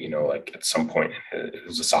 like at some point, it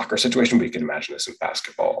was a soccer situation, but you can imagine this in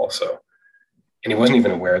basketball also. And he wasn't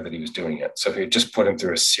even aware that he was doing it. So he just put him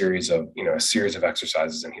through a series of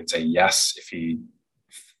exercises, and he'd say yes if he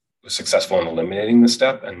was successful in eliminating the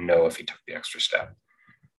step, and no if he took the extra step.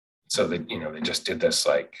 So they just did this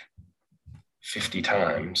like 50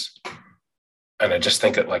 times. And I just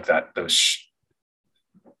think that like that,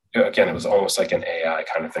 again, it was almost like an AI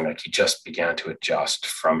kind of thing. Like he just began to adjust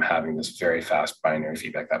from having this very fast binary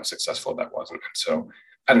feedback that was successful, that wasn't. And so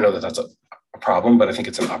I don't know that that's a problem, but I think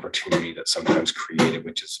it's an opportunity that's sometimes created,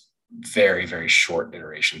 which is very, very short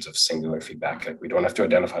iterations of singular feedback. Like we don't have to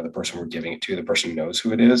identify the person we're giving it to. The person knows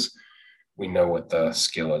who it is. We know what the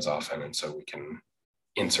skill is often. And so we can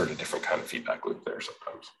insert a different kind of feedback loop there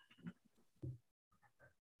sometimes.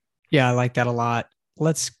 Yeah, I like that a lot.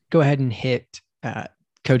 Let's go ahead and hit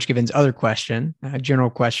Coach Given's other question, general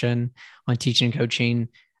question on teaching and coaching.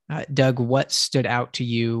 Doug, what stood out to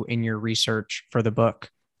you in your research for the book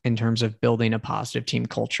in terms of building a positive team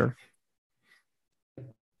culture?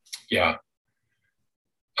 Yeah.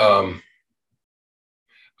 I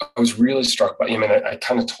was really struck by, I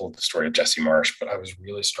kind of told the story of Jesse Marsh, but I was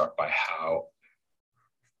really struck by how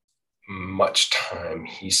much time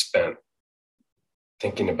he spent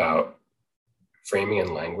thinking about framing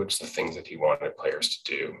in language the things that he wanted players to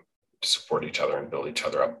do to support each other and build each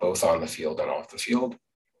other up, both on the field and off the field.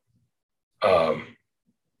 How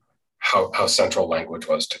central language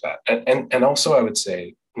was to that. And also I would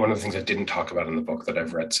say one of the things I didn't talk about in the book that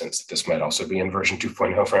I've read since, this might also be in version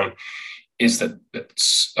 2.0 Fran, is that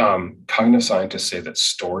cognitive scientists say that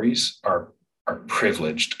stories are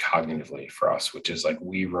privileged cognitively for us, which is like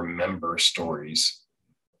we remember stories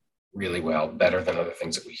really well, better than other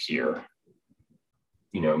things that we hear.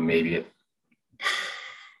 Maybe it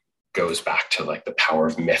goes back to like the power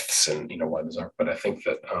of myths and why those are, but I think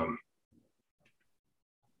that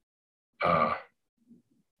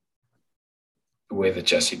the way that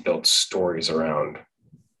Jesse built stories around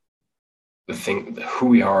who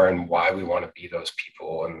we are and why we want to be those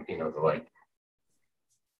people, and we're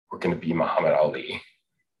going to be Muhammad Ali.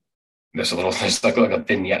 There's like a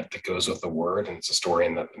vignette that goes with the word, and it's a story,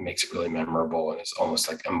 and that makes it really memorable, and it's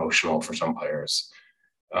almost like emotional for some players.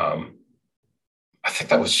 I think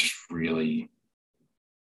that was just really,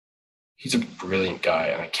 he's a brilliant guy,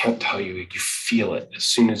 and I can't tell you, you feel it as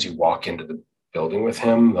soon as you walk into the building with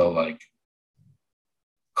him, the like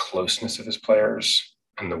closeness of his players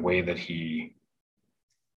and the way that he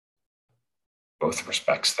both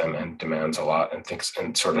respects them and demands a lot and thinks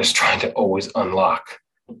and sort of is trying to always unlock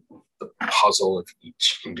the puzzle of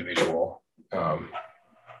each individual.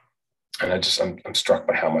 And I'm struck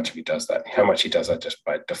by how much he does that just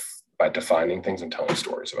by defining things and telling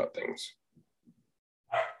stories about things.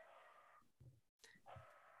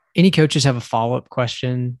 Any coaches have a follow-up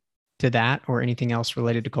question to that or anything else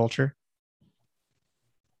related to culture?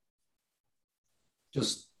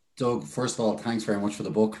 Just Doug, first of all, thanks very much for the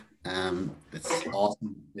book. It's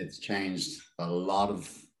awesome. It's changed a lot of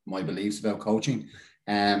my beliefs about coaching.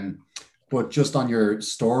 But just on your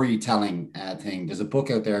storytelling thing, there's a book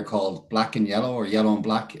out there called Black and Yellow or Yellow and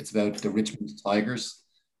Black. It's about the Richmond Tigers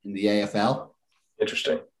in the AFL.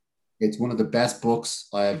 Interesting. It's one of the best books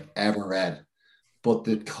I've ever read. But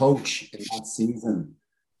the coach in that season,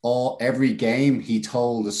 every game he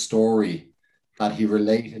told a story that he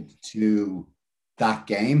related to that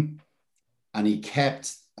game, and he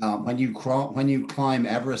kept when you climb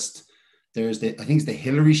Everest, I think it's the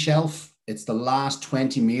Hillary Shelf. It's the last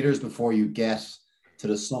 20 meters before you get to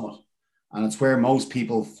the summit, and it's where most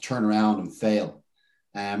people turn around and fail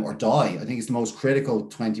or die. I think it's the most critical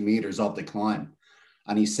 20 meters of the climb,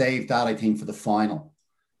 and he saved that, I think, for the final.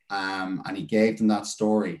 And he gave them that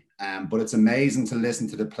story. But it's amazing to listen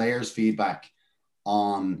to the players' feedback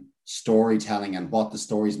on storytelling and what the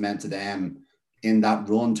stories meant to them in that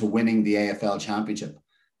run to winning the AFL championship.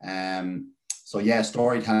 So yeah,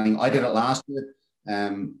 storytelling. I did it last year.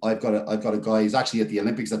 I've got a guy, he's actually at the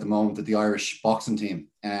Olympics at the moment at the Irish boxing team.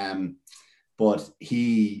 But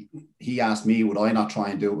he asked me, would I not try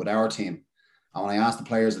and do it with our team? And when I asked the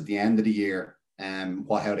players at the end of the year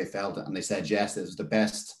how they felt, and they said yes, it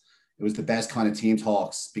was the best kind of team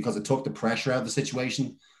talks because it took the pressure out of the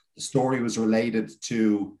situation. The story was related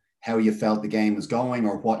to how you felt the game was going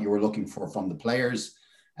or what you were looking for from the players.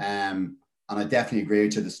 And I definitely agree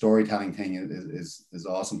with you. The storytelling thing is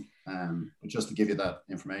awesome. But just to give you that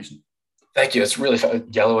information. Thank you. It's really fun.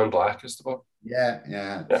 Yellow and Black is the book.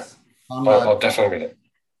 Yeah. I'll definitely read it.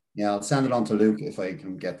 Yeah, I'll send it on to Luke if I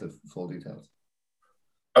can get the full details.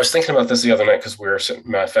 I was thinking about this the other night because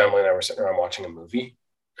my family and I were sitting around watching a movie,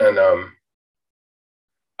 and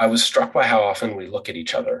I was struck by how often we look at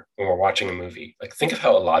each other when we're watching a movie. Like, think of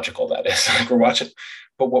how illogical that is. Like, we're watching,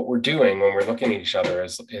 but what we're doing when we're looking at each other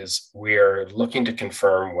is we're looking to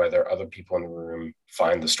confirm whether other people in the room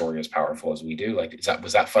find the story as powerful as we do. Like,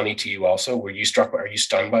 was that funny to you also? Are you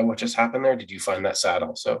stunned by what just happened there? Did you find that sad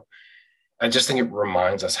also? I just think it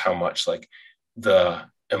reminds us how much like the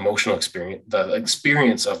emotional experience, the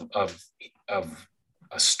experience of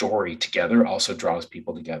a story together also draws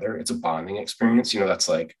people together. It's a bonding experience. That's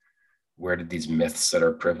like, where did these myths that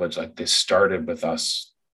are privileged, like this started with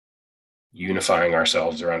us unifying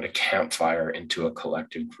ourselves around a campfire into a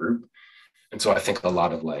collective group. And so I think a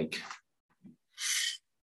lot of to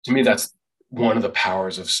me, that's one of the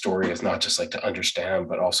powers of story, is not just like to understand,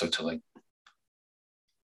 but also to like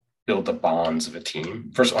build the bonds of a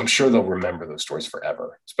team. First, I'm sure they'll remember those stories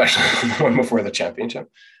forever, especially the one before the championship.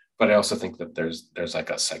 But I also think that there's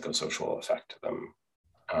like a psychosocial effect to them.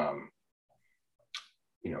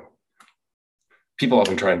 People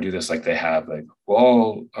often try and do this, like they have like,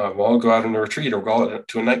 we'll all go out on a retreat or go out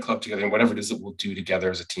to a nightclub together, and whatever it is that we'll do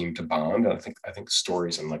together as a team to bond. And I think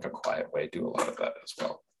stories in like a quiet way do a lot of that as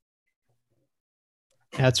well.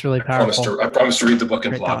 That's really powerful. I promise to read the book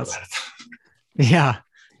and blog about it. Yeah,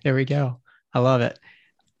 there we go. I love it.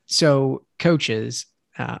 So coaches,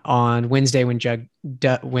 on Wednesday when Doug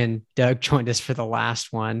joined us for the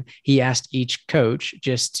last one, he asked each coach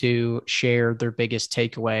just to share their biggest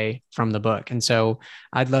takeaway from the book. And so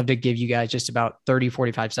I'd love to give you guys just about 30,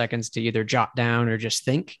 45 seconds to either jot down or just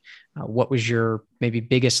think what was your maybe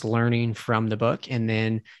biggest learning from the book. And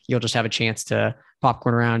then you'll just have a chance to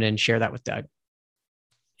popcorn around and share that with Doug.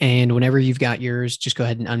 And whenever you've got yours, just go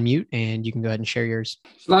ahead and unmute and you can go ahead and share yours.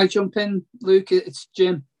 Shall I jump in, Luke? It's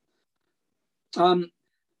Jim.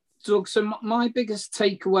 Doug, so my biggest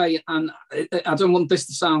takeaway, and I don't want this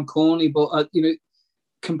to sound corny, but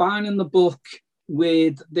combining the book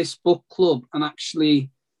with this book club and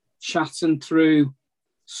actually chatting through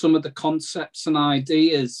some of the concepts and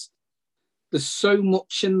ideas, there's so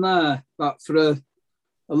much in there that for a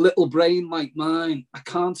little brain like mine, I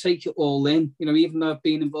can't take it all in. Even though I've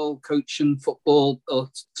been involved coaching football or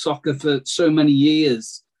soccer for so many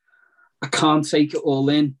years, I can't take it all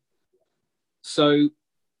in. So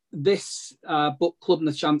this book club and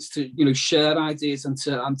the chance to share ideas and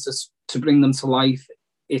to bring them to life,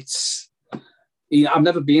 it's I've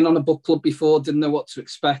never been on a book club before, didn't know what to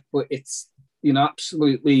expect, but it's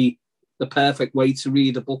absolutely the perfect way to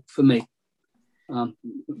read a book for me.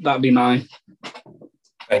 That'd be mine.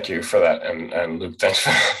 Thank you for that, and Luke, thanks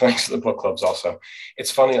for the book clubs also.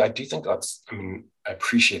 It's funny, I do think I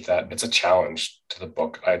appreciate that. It's a challenge to the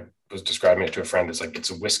book. I was describing it to a friend as like,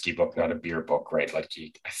 it's a whiskey book, not a beer book, right? Like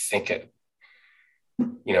I think it,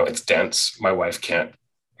 it's dense. My wife can't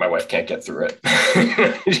get through it.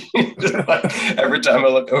 Like, every time I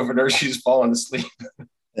look over at her, she's falling asleep.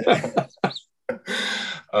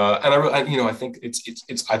 I think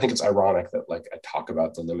I think it's ironic that like I talk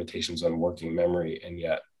about the limitations on working memory, and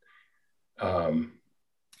yet,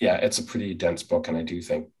 it's a pretty dense book, and I do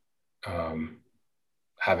think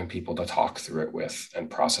having people to talk through it with and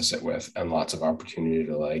process it with, and lots of opportunity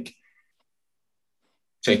to like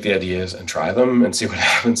take the ideas and try them and see what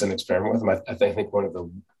happens and experiment with them. I think one of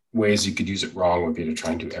the ways you could use it wrong would be to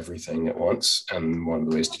try and do everything at once. And one of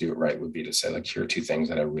the ways to do it right would be to say, like, here are two things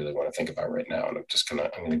that I really want to think about right now. And I'm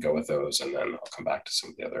going to go with those. And then I'll come back to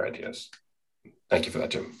some of the other ideas. Thank you for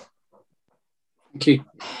that, Jim. Thank you.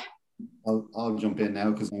 I'll jump in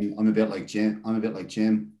now because I'm a bit like Jim.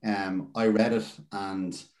 I read it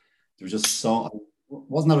and there was just it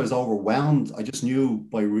wasn't that I was overwhelmed. I just knew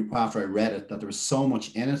after I read it that there was so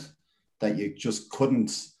much in it that you just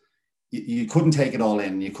couldn't take it all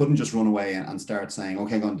in. You couldn't just run away and start saying,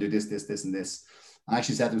 okay, I'm going to do this, and this. I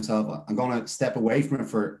actually said to myself, I'm going to step away from it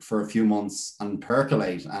for a few months and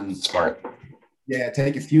percolate and smart. Yeah,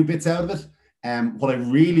 take a few bits out of it. What I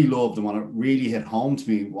really loved and what it really hit home to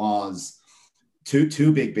me was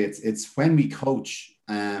two big bits. It's when we coach,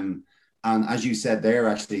 and as you said there,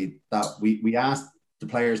 actually, that we ask the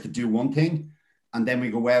players to do one thing, and then we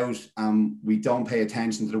go out and we don't pay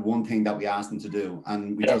attention to the one thing that we asked them to do,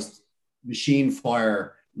 and we just machine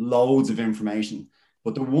fire loads of information.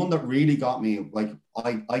 But the one that really got me, like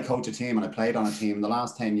I coach a team and I played on a team. In the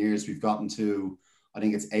last 10 years, we've gotten to, I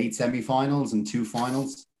think it's 8 semi-finals and 2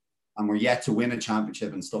 finals. And we're yet to win a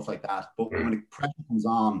championship and stuff like that. But when the pressure comes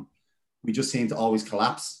on, we just seem to always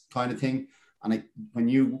collapse kind of thing. And when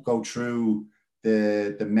you go through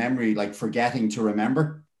the memory, like forgetting to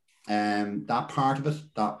remember, that part of it,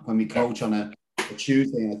 that when we coach on a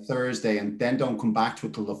Tuesday and a Thursday and then don't come back to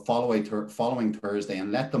it till the following Thursday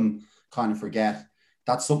and let them kind of forget,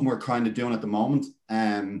 that's something we're kind of doing at the moment.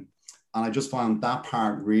 And I just found that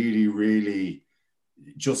part really, really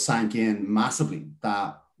just sank in massively,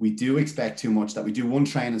 that we do expect too much, that we do one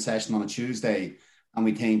training session on a Tuesday and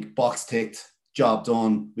we think box ticked, job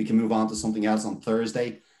done, we can move on to something else on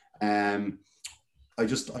Thursday. I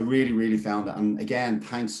really, really found it. And again,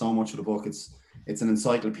 thanks so much for the book. It's an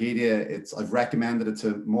encyclopedia. I've recommended it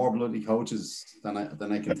to more bloody coaches than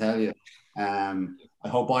I can tell you. I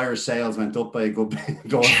hope Irish sales went up by a good play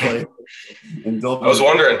in Dublin. I was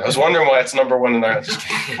wondering why it's number one in Ireland.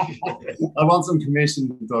 I want some commission,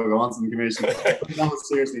 Doug. I want some commission. No,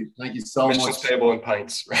 seriously, thank you so much. Commission's payable in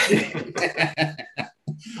pints.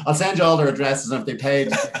 I'll send you all their addresses, and if they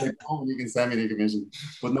paid, you can send me the commission.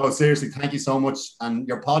 But no, seriously, thank you so much. And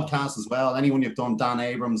your podcast as well. Anyone you've done, Dan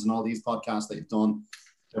Abrams and all these podcasts that you've done,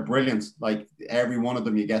 they're brilliant. Like every one of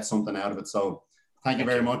them, you get something out of it. So thank you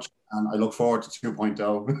very much. And I look forward to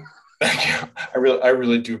 2.0. Thank you. I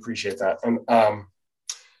really do appreciate that. And I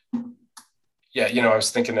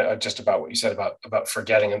was thinking just about what you said about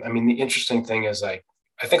forgetting. And I mean, the interesting thing is, like,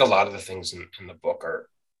 I think a lot of the things in the book are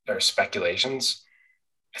speculations.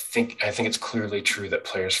 I think it's clearly true that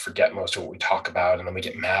players forget most of what we talk about, and then we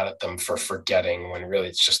get mad at them for forgetting when really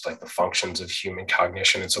it's just like the functions of human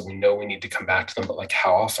cognition. And so we know we need to come back to them, but like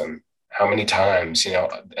how often? How many times,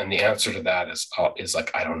 and the answer to that is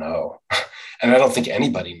like, I don't know. And I don't think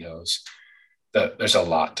anybody knows. That there's a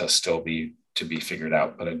lot to still be figured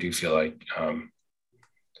out, but I do feel like,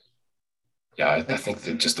 I think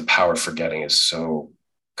that just the power of forgetting is so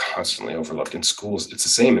constantly overlooked in schools. It's the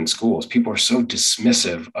same in schools. People are so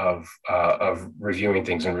dismissive of reviewing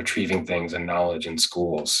things and retrieving things and knowledge in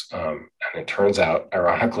schools. And it turns out,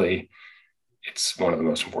 ironically, it's one of the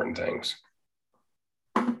most important things.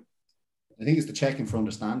 I think it's the checking for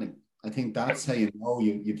understanding. I think that's how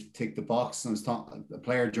you've ticked the box. And it's not a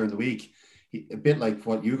player during the week, a bit like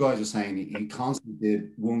what you guys are saying, he constantly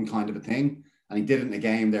did one kind of a thing, and he did it in a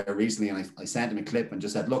game there recently. And I sent him a clip and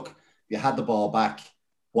just said, look, if you had the ball back,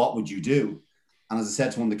 what would you do? And as I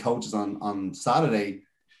said to one of the coaches on Saturday,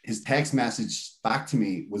 his text message back to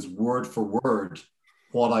me was word for word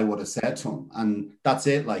what I would have said to him. And that's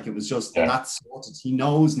it. Like, it was just, that's sorted. He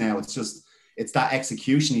knows now. It's that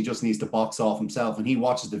execution. He just needs to box off himself. When he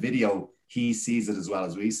watches the video, he sees it as well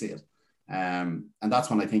as we see it. And that's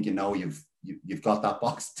when I think, you've got that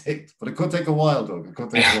box ticked, but it could take a while, Doug. It could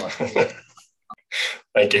take a while.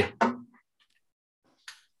 Thank you.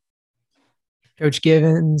 Coach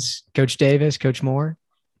Givens, Coach Davis, Coach Moore.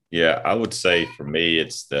 Yeah, I would say for me,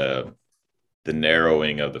 it's the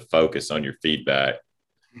narrowing of the focus on your feedback.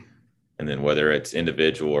 And then whether it's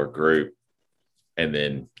individual or group, and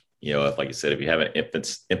then, if, like you said, if you have an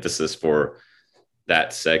emphasis for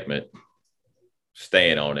that segment,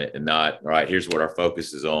 staying on it and not, all right, here's what our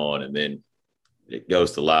focus is on. And then it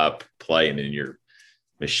goes to live play. And then you're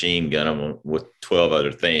machine gun them with 12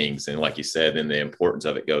 other things. And like you said, then the importance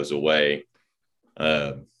of it goes away.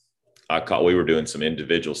 We were doing some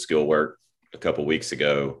individual skill work a couple of weeks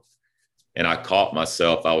ago, and I caught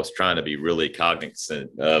myself. I was trying to be really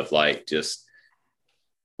cognizant of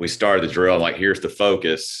we started the drill, like, here's the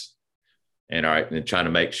focus. And all right, and trying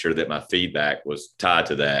to make sure that my feedback was tied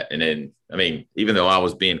to that. And then, I mean, even though I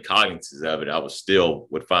was being cognizant of it, I was still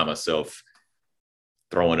would find myself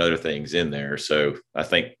throwing other things in there. So I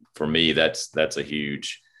think for me, that's a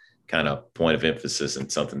huge kind of point of emphasis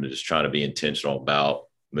and something to just try to be intentional about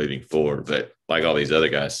moving forward. But like all these other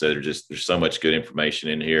guys said, there's so much good information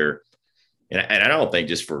in here. And I don't think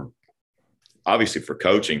just obviously for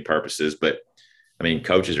coaching purposes, but I mean,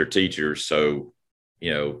 coaches are teachers. So,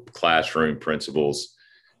 classroom principles.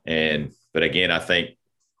 But again, I think,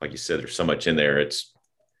 like you said, there's so much in there. It's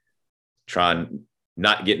trying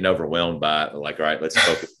not getting overwhelmed by it. Like, all right, let's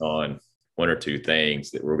focus on one or two things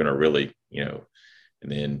that we're going to really, and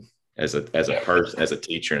then as a person, as a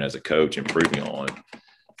teacher and as a coach, improving on.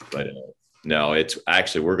 But no, it's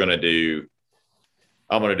actually, I'm going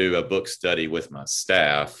to do a book study with my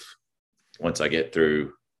staff once I get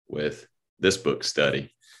through with this book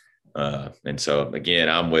study. And so again,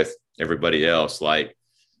 I'm with everybody else, like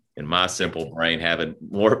in my simple brain, having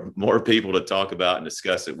more people to talk about and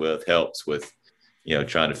discuss it with helps with,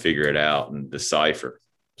 trying to figure it out and decipher.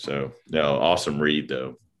 So no, awesome read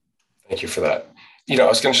though. Thank you for that. I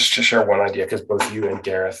was going to just share one idea, because both you and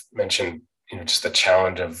Gareth mentioned, just the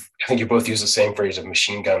challenge of, I think you both use the same phrase of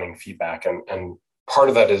machine gunning feedback. And part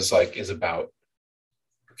of that is about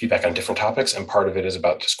feedback on different topics. And part of it is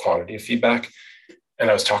about just quantity of feedback. And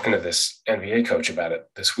I was talking to this NBA coach about it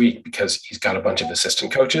this week, because he's got a bunch of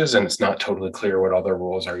assistant coaches and it's not totally clear what all their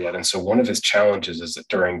rules are yet. And so one of his challenges is that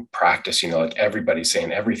during practice, like everybody's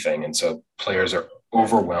saying everything. And so players are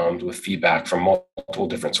overwhelmed with feedback from multiple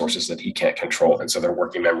different sources that he can't control. And so their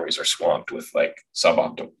working memories are swamped with like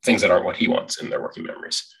suboptimal things that aren't what he wants in their working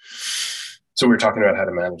memories. So we were talking about how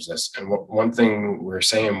to manage this. And one thing we were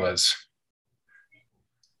saying was,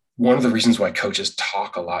 one of the reasons why coaches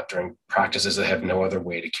talk a lot during practice is they have no other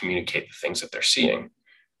way to communicate the things that they're seeing.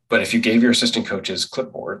 But if you gave your assistant coaches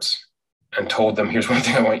clipboards and told them, here's one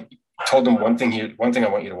thing one thing I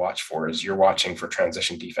want you to watch for is you're watching for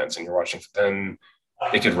transition defense, and then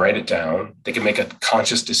they could write it down. They could make a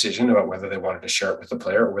conscious decision about whether they wanted to share it with the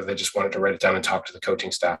player or whether they just wanted to write it down and talk to the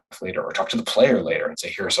coaching staff later, or talk to the player later and say,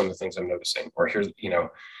 here are some of the things I'm noticing, or here's,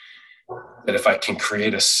 that if I can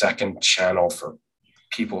create a second channel for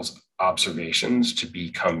people's observations to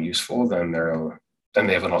become useful, then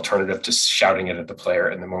they have an alternative to shouting it at the player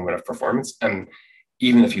in the moment of performance. And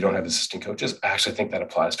even if you don't have assistant coaches, I actually think that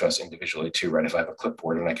applies to us individually too, right? If I have a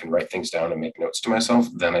clipboard and I can write things down and make notes to myself,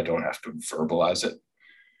 then I don't have to verbalize it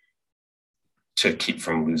to keep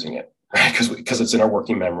from losing it, right? Because it's in our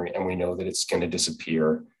working memory and we know that it's going to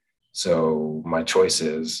disappear. So my choice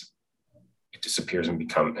is it disappears and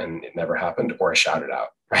it never happened, or I shout it out.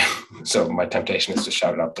 Right. So my temptation is to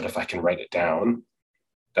shout it out, but if I can write it down,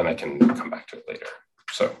 then I can come back to it later.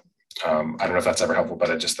 So I don't know if that's ever helpful, but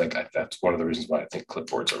I just think that's one of the reasons why I think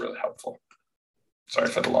clipboards are really helpful. Sorry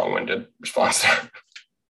for the long-winded response there.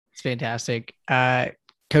 It's fantastic.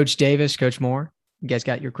 Coach Davis, Coach Moore, you guys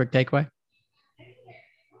got your quick takeaway?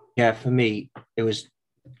 Yeah, for me, it was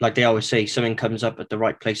like they always say, something comes up at the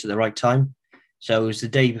right place at the right time. So it was the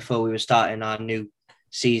day before we were starting our new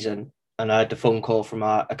season, and I had the phone call from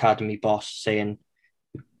our academy boss saying,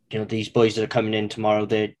 these boys that are coming in tomorrow,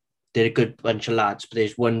 they're a good bunch of lads, but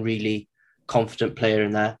there's one really confident player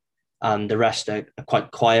in there, and the rest are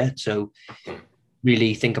quite quiet. So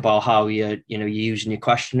really think about how you're using your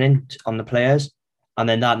questioning on the players. And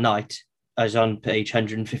then that night, I was on page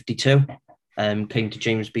 152, came to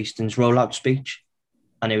James Beeston's rollout speech,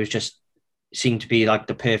 and it seemed to be like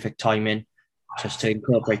the perfect timing just to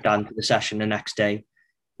incorporate that into the session the next day,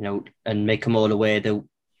 and make them all aware that,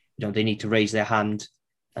 they need to raise their hand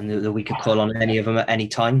and that we could call on any of them at any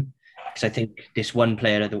time. Because I think this one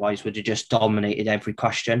player otherwise would have just dominated every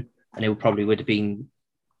question, and it probably would have been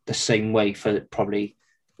the same way for probably,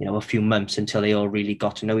 a few months until they all really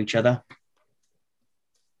got to know each other.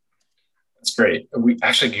 That's great. We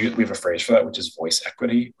have a phrase for that, which is voice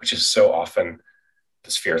equity, which is so often the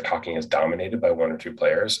sphere of talking is dominated by one or two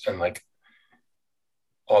players. And like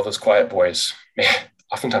all those quiet boys,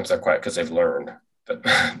 oftentimes they're quiet because they've learned that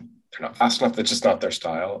they're not fast enough. That's just not their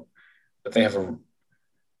style. But they have a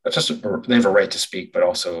right to speak, but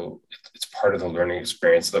also it's part of the learning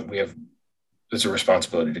experience that there's a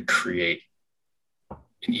responsibility to create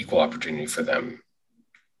an equal opportunity for them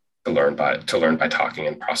to learn by talking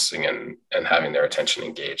and processing and having their attention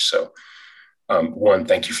engaged. So One,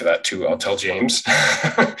 thank you for that too. I'll tell James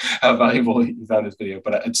how valuable you found this video,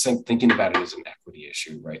 but I just think thinking about it as an equity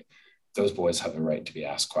issue, right? Those boys have the right to be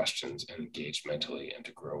asked questions and engaged mentally and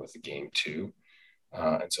to grow with the game too.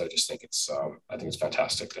 And so I just think I think it's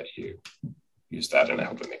fantastic that you use that, and I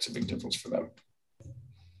hope it makes a big difference for them.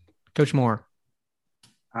 Coach Moore.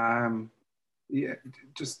 Yeah,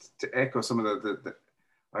 just to echo some of the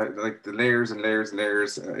like the layers and layers and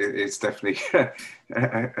layers. It's definitely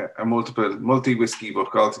a multi whiskey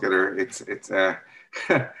book altogether. It's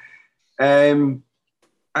and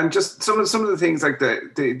just some of the things like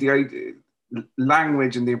the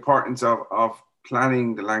language and the importance of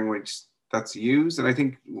planning the language that's used. And I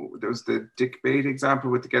think there was the Dick Bate example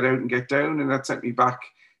with the get out and get down, and that sent me back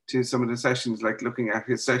to some of the sessions, like looking at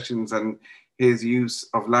his sessions and his use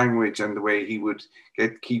of language and the way he would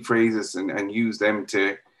get key phrases and use them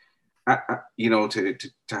to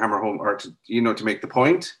hammer home, or to make the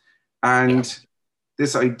point. And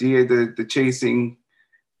this idea, the chasing,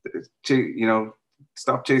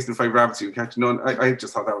 stop chasing 5 rabbits, you catch none. I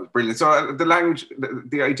just thought that was brilliant. So the language,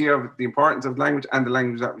 the idea of the importance of language and the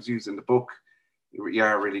language that was used in the book,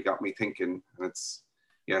 really got me thinking. And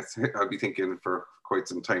I'll be thinking for quite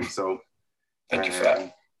some time. So thank you for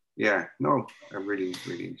that. Yeah, no, I'm really,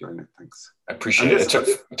 really enjoying it. Thanks. I appreciate it.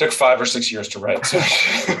 It took 5 or 6 years to write. So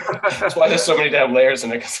that's why there's so many damn layers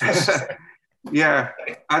in it. Yeah,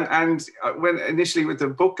 and when initially with the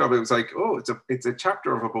book club, it was like, oh, it's a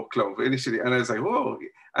chapter of a book club initially, and I was like, whoa,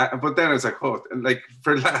 but then I was like, oh, and like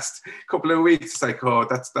for the last couple of weeks, it's like, oh,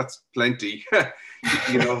 that's plenty,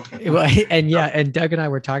 And Doug and I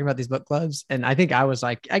were talking about these book clubs, and I think I was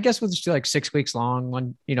like, I guess we'll just do like 6 weeks long,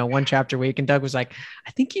 one chapter a week, and Doug was like,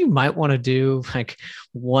 I think you might want to do like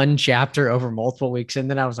one chapter over multiple weeks, and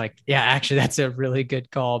then I was like, yeah, actually, that's a really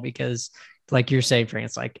good call, because like you're saying,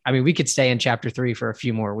 France, we could stay in chapter 3 for a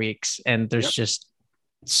few more weeks, and there's just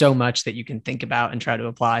so much that you can think about and try to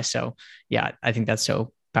apply. So yeah, I think that's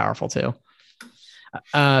so powerful too.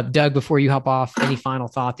 Doug, before you hop off, any final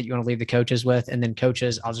thought that you want to leave the coaches with? And then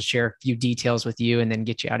coaches, I'll just share a few details with you and then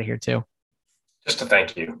get you out of here too. Just to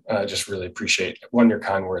thank you. Just really appreciate, one, your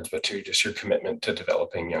kind words, but two, just your commitment to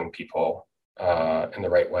developing young people in the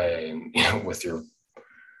right way, and with your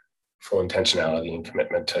full intentionality and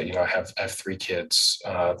commitment to, I have 3 kids.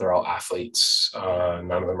 They're all athletes.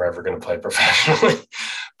 None of them are ever going to play professionally,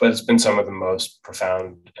 but it's been some of the most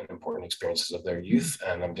profound and important experiences of their youth.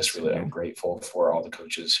 And I'm grateful for all the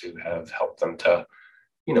coaches who have helped them to,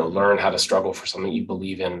 learn how to struggle for something you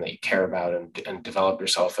believe in, that you care about, and develop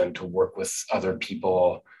yourself, and to work with other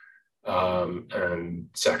people and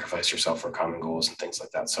sacrifice yourself for common goals and things like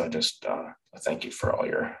that. So I just thank you for all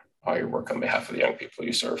your work on behalf of the young people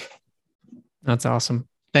you serve. That's awesome.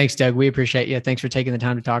 Thanks, Doug. We appreciate you. Thanks for taking the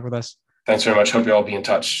time to talk with us. Thanks very much. Hope you all be in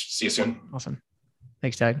touch. See you soon. Awesome.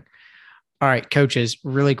 Thanks, Doug. All right, coaches,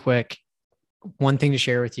 really quick. One thing to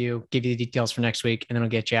share with you, give you the details for next week, and then I'll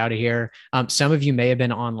get you out of here. Some of you may have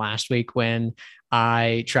been on last week when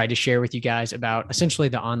I tried to share with you guys about essentially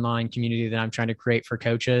the online community that I'm trying to create for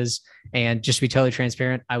coaches. And just to be totally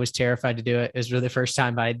transparent, I was terrified to do it. It was really the first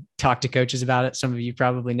time I talked to coaches about it. Some of you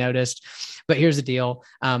probably noticed, but here's the deal.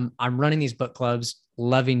 I'm running these book clubs,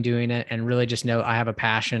 loving doing it, and really just know I have a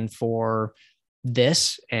passion for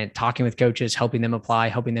this and talking with coaches, helping them apply,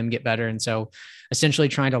 helping them get better. And so essentially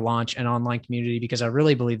trying to launch an online community, because I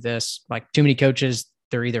really believe this, like too many coaches,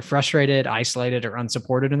 they're either frustrated, isolated, or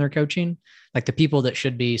unsupported in their coaching. Like the people that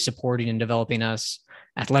should be supporting and developing us,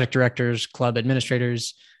 athletic directors, club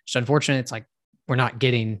administrators, just unfortunately, it's like we're not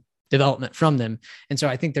getting development from them. And so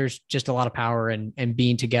I think there's just a lot of power in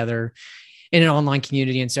being together in an online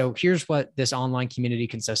community. And so here's what this online community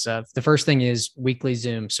consists of. The first thing is weekly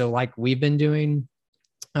Zoom. So like we've been doing,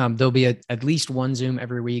 there'll be at least one Zoom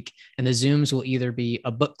every week, and the Zooms will either be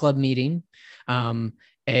a book club meeting,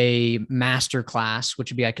 a master class,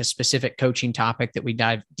 which would be like a specific coaching topic that we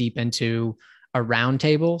dive deep into, a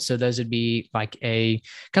roundtable. So those would be like a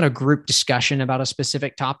kind of group discussion about a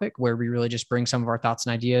specific topic where we really just bring some of our thoughts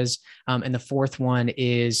and ideas. And the fourth one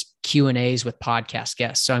is Q&As with podcast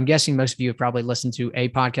guests. So I'm guessing most of you have probably listened to a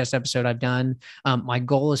podcast episode I've done. My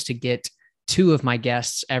goal is to get 2 of my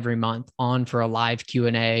guests every month on for a live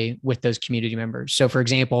Q&A with those community members. So for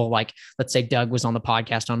example, like let's say Doug was on the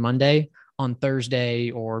podcast on Monday. On Thursday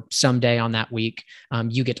or someday on that week,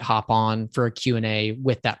 you get to hop on for a Q&A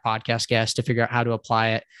with that podcast guest to figure out how to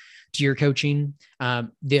apply it to your coaching.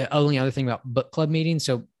 The only other thing about book club meetings,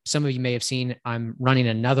 so some of you may have seen, I'm running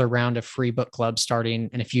another round of free book clubs starting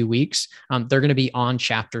in a few weeks. They're going to be on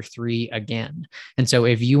chapter 3 again. And so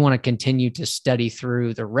if you want to continue to study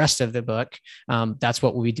through the rest of the book, that's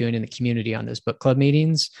what we'll be doing in the community on those book club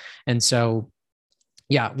meetings. And so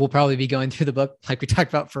yeah, we'll probably be going through the book like we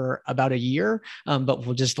talked about for about a year, but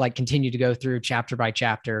we'll just like continue to go through chapter by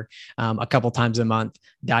chapter a couple times a month,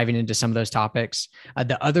 diving into some of those topics.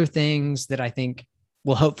 The other things that I think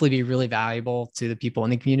will hopefully be really valuable to the people in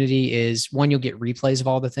the community is, one, you'll get replays of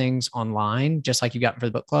all the things online, just like you got for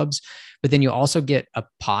the book clubs, but then you'll also get a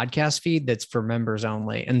podcast feed that's for members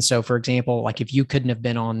only. And so, for example, like if you couldn't have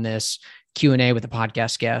been on this Q&A with a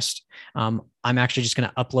podcast guest, I'm actually just going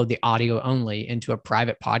to upload the audio only into a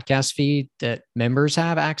private podcast feed that members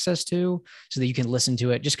have access to, so that you can listen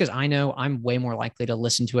to it. Just because I know I'm way more likely to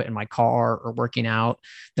listen to it in my car or working out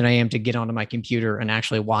than I am to get onto my computer and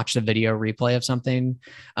actually watch the video replay of something.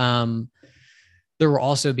 There will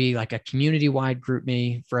also be like a community-wide group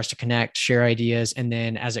me for us to connect, share ideas, and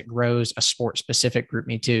then as it grows, a sport-specific group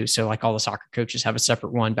me too. So like all the soccer coaches have a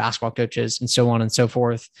separate one, basketball coaches, and so on and so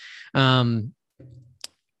forth.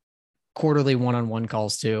 Quarterly one-on-one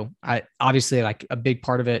calls too. I obviously, like, a big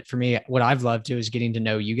part of it for me, what I've loved too, is getting to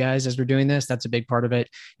know you guys as we're doing this. That's a big part of it,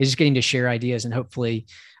 is just getting to share ideas and hopefully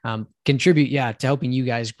contribute, to helping you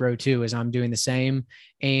guys grow too, as I'm doing the same.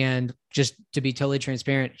 And just to be totally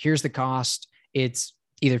transparent, here's the cost. It's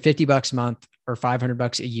either $50 a month or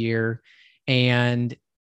 $500 a year. And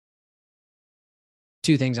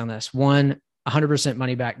two things on this: one, 100%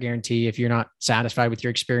 money back guarantee if you're not satisfied with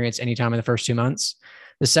your experience anytime in the first 2 months.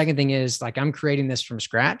 The second thing is, like, I'm creating this from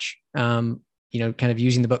scratch, kind of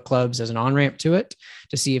using the book clubs as an on-ramp to it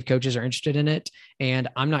to see if coaches are interested in it. And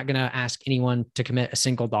I'm not going to ask anyone to commit a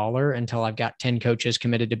single dollar until I've got 10 coaches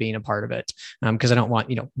committed to being a part of it. Because I don't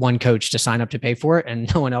want, one coach to sign up to pay for it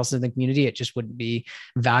and no one else in the community. It just wouldn't be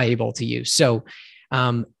valuable to you. So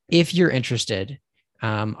if you're interested,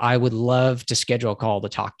 I would love to schedule a call to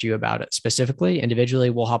talk to you about it specifically.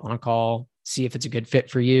 Individually, we'll hop on a call, see if it's a good fit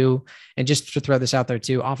for you. And just to throw this out there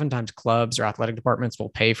too, oftentimes clubs or athletic departments will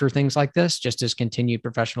pay for things like this just as continued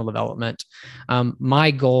professional development. My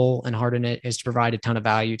goal and heart in it is to provide a ton of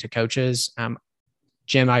value to coaches.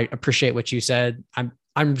 Jim, I appreciate what you said.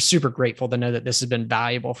 I'm super grateful to know that this has been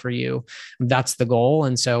valuable for you. That's the goal.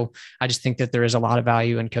 And so I just think that there is a lot of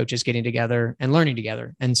value in coaches getting together and learning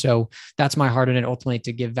together. And so that's my heart in it, ultimately,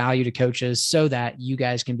 to give value to coaches so that you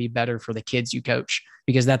guys can be better for the kids you coach,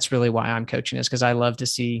 because that's really why I'm coaching, is because I love to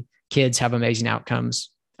see kids have amazing outcomes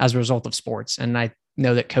as a result of sports. And I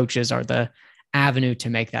know that coaches are the avenue to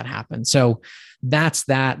make that happen. So that's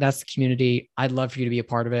the community. I'd love for you to be a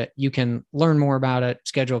part of it. You can learn more about it,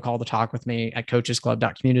 schedule a call to talk with me at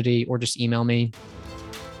coachesclub.community, or just email me.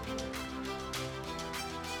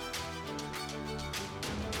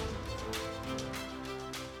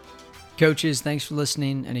 Coaches, thanks for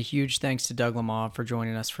listening, and a huge thanks to Doug Lemov for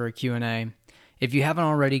joining us for a Q&A. If you haven't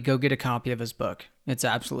already, go get a copy of his book. It's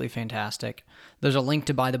absolutely fantastic. There's a link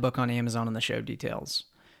to buy the book on Amazon in the show details.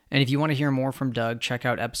 And if you want to hear more from Doug, check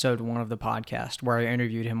out episode 1 of the podcast, where I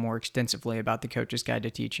interviewed him more extensively about the Coach's Guide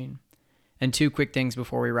to Teaching. And 2 quick things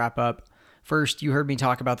before we wrap up. First, you heard me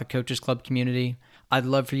talk about the Coaches Club community. I'd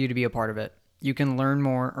love for you to be a part of it. You can learn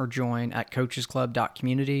more or join at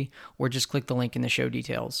coachesclub.community, or just click the link in the show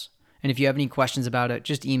details. And if you have any questions about it,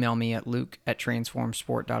 just email me at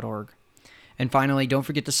luke@transformsport.org. And finally, don't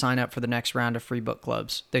forget to sign up for the next round of free book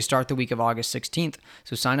clubs. They start the week of August 16th,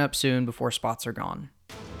 so sign up soon before spots are gone.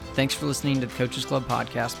 Thanks for listening to the Coaches Club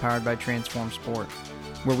podcast, powered by Transform Sport,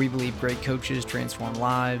 where we believe great coaches transform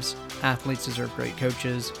lives, athletes deserve great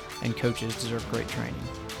coaches, and coaches deserve great training.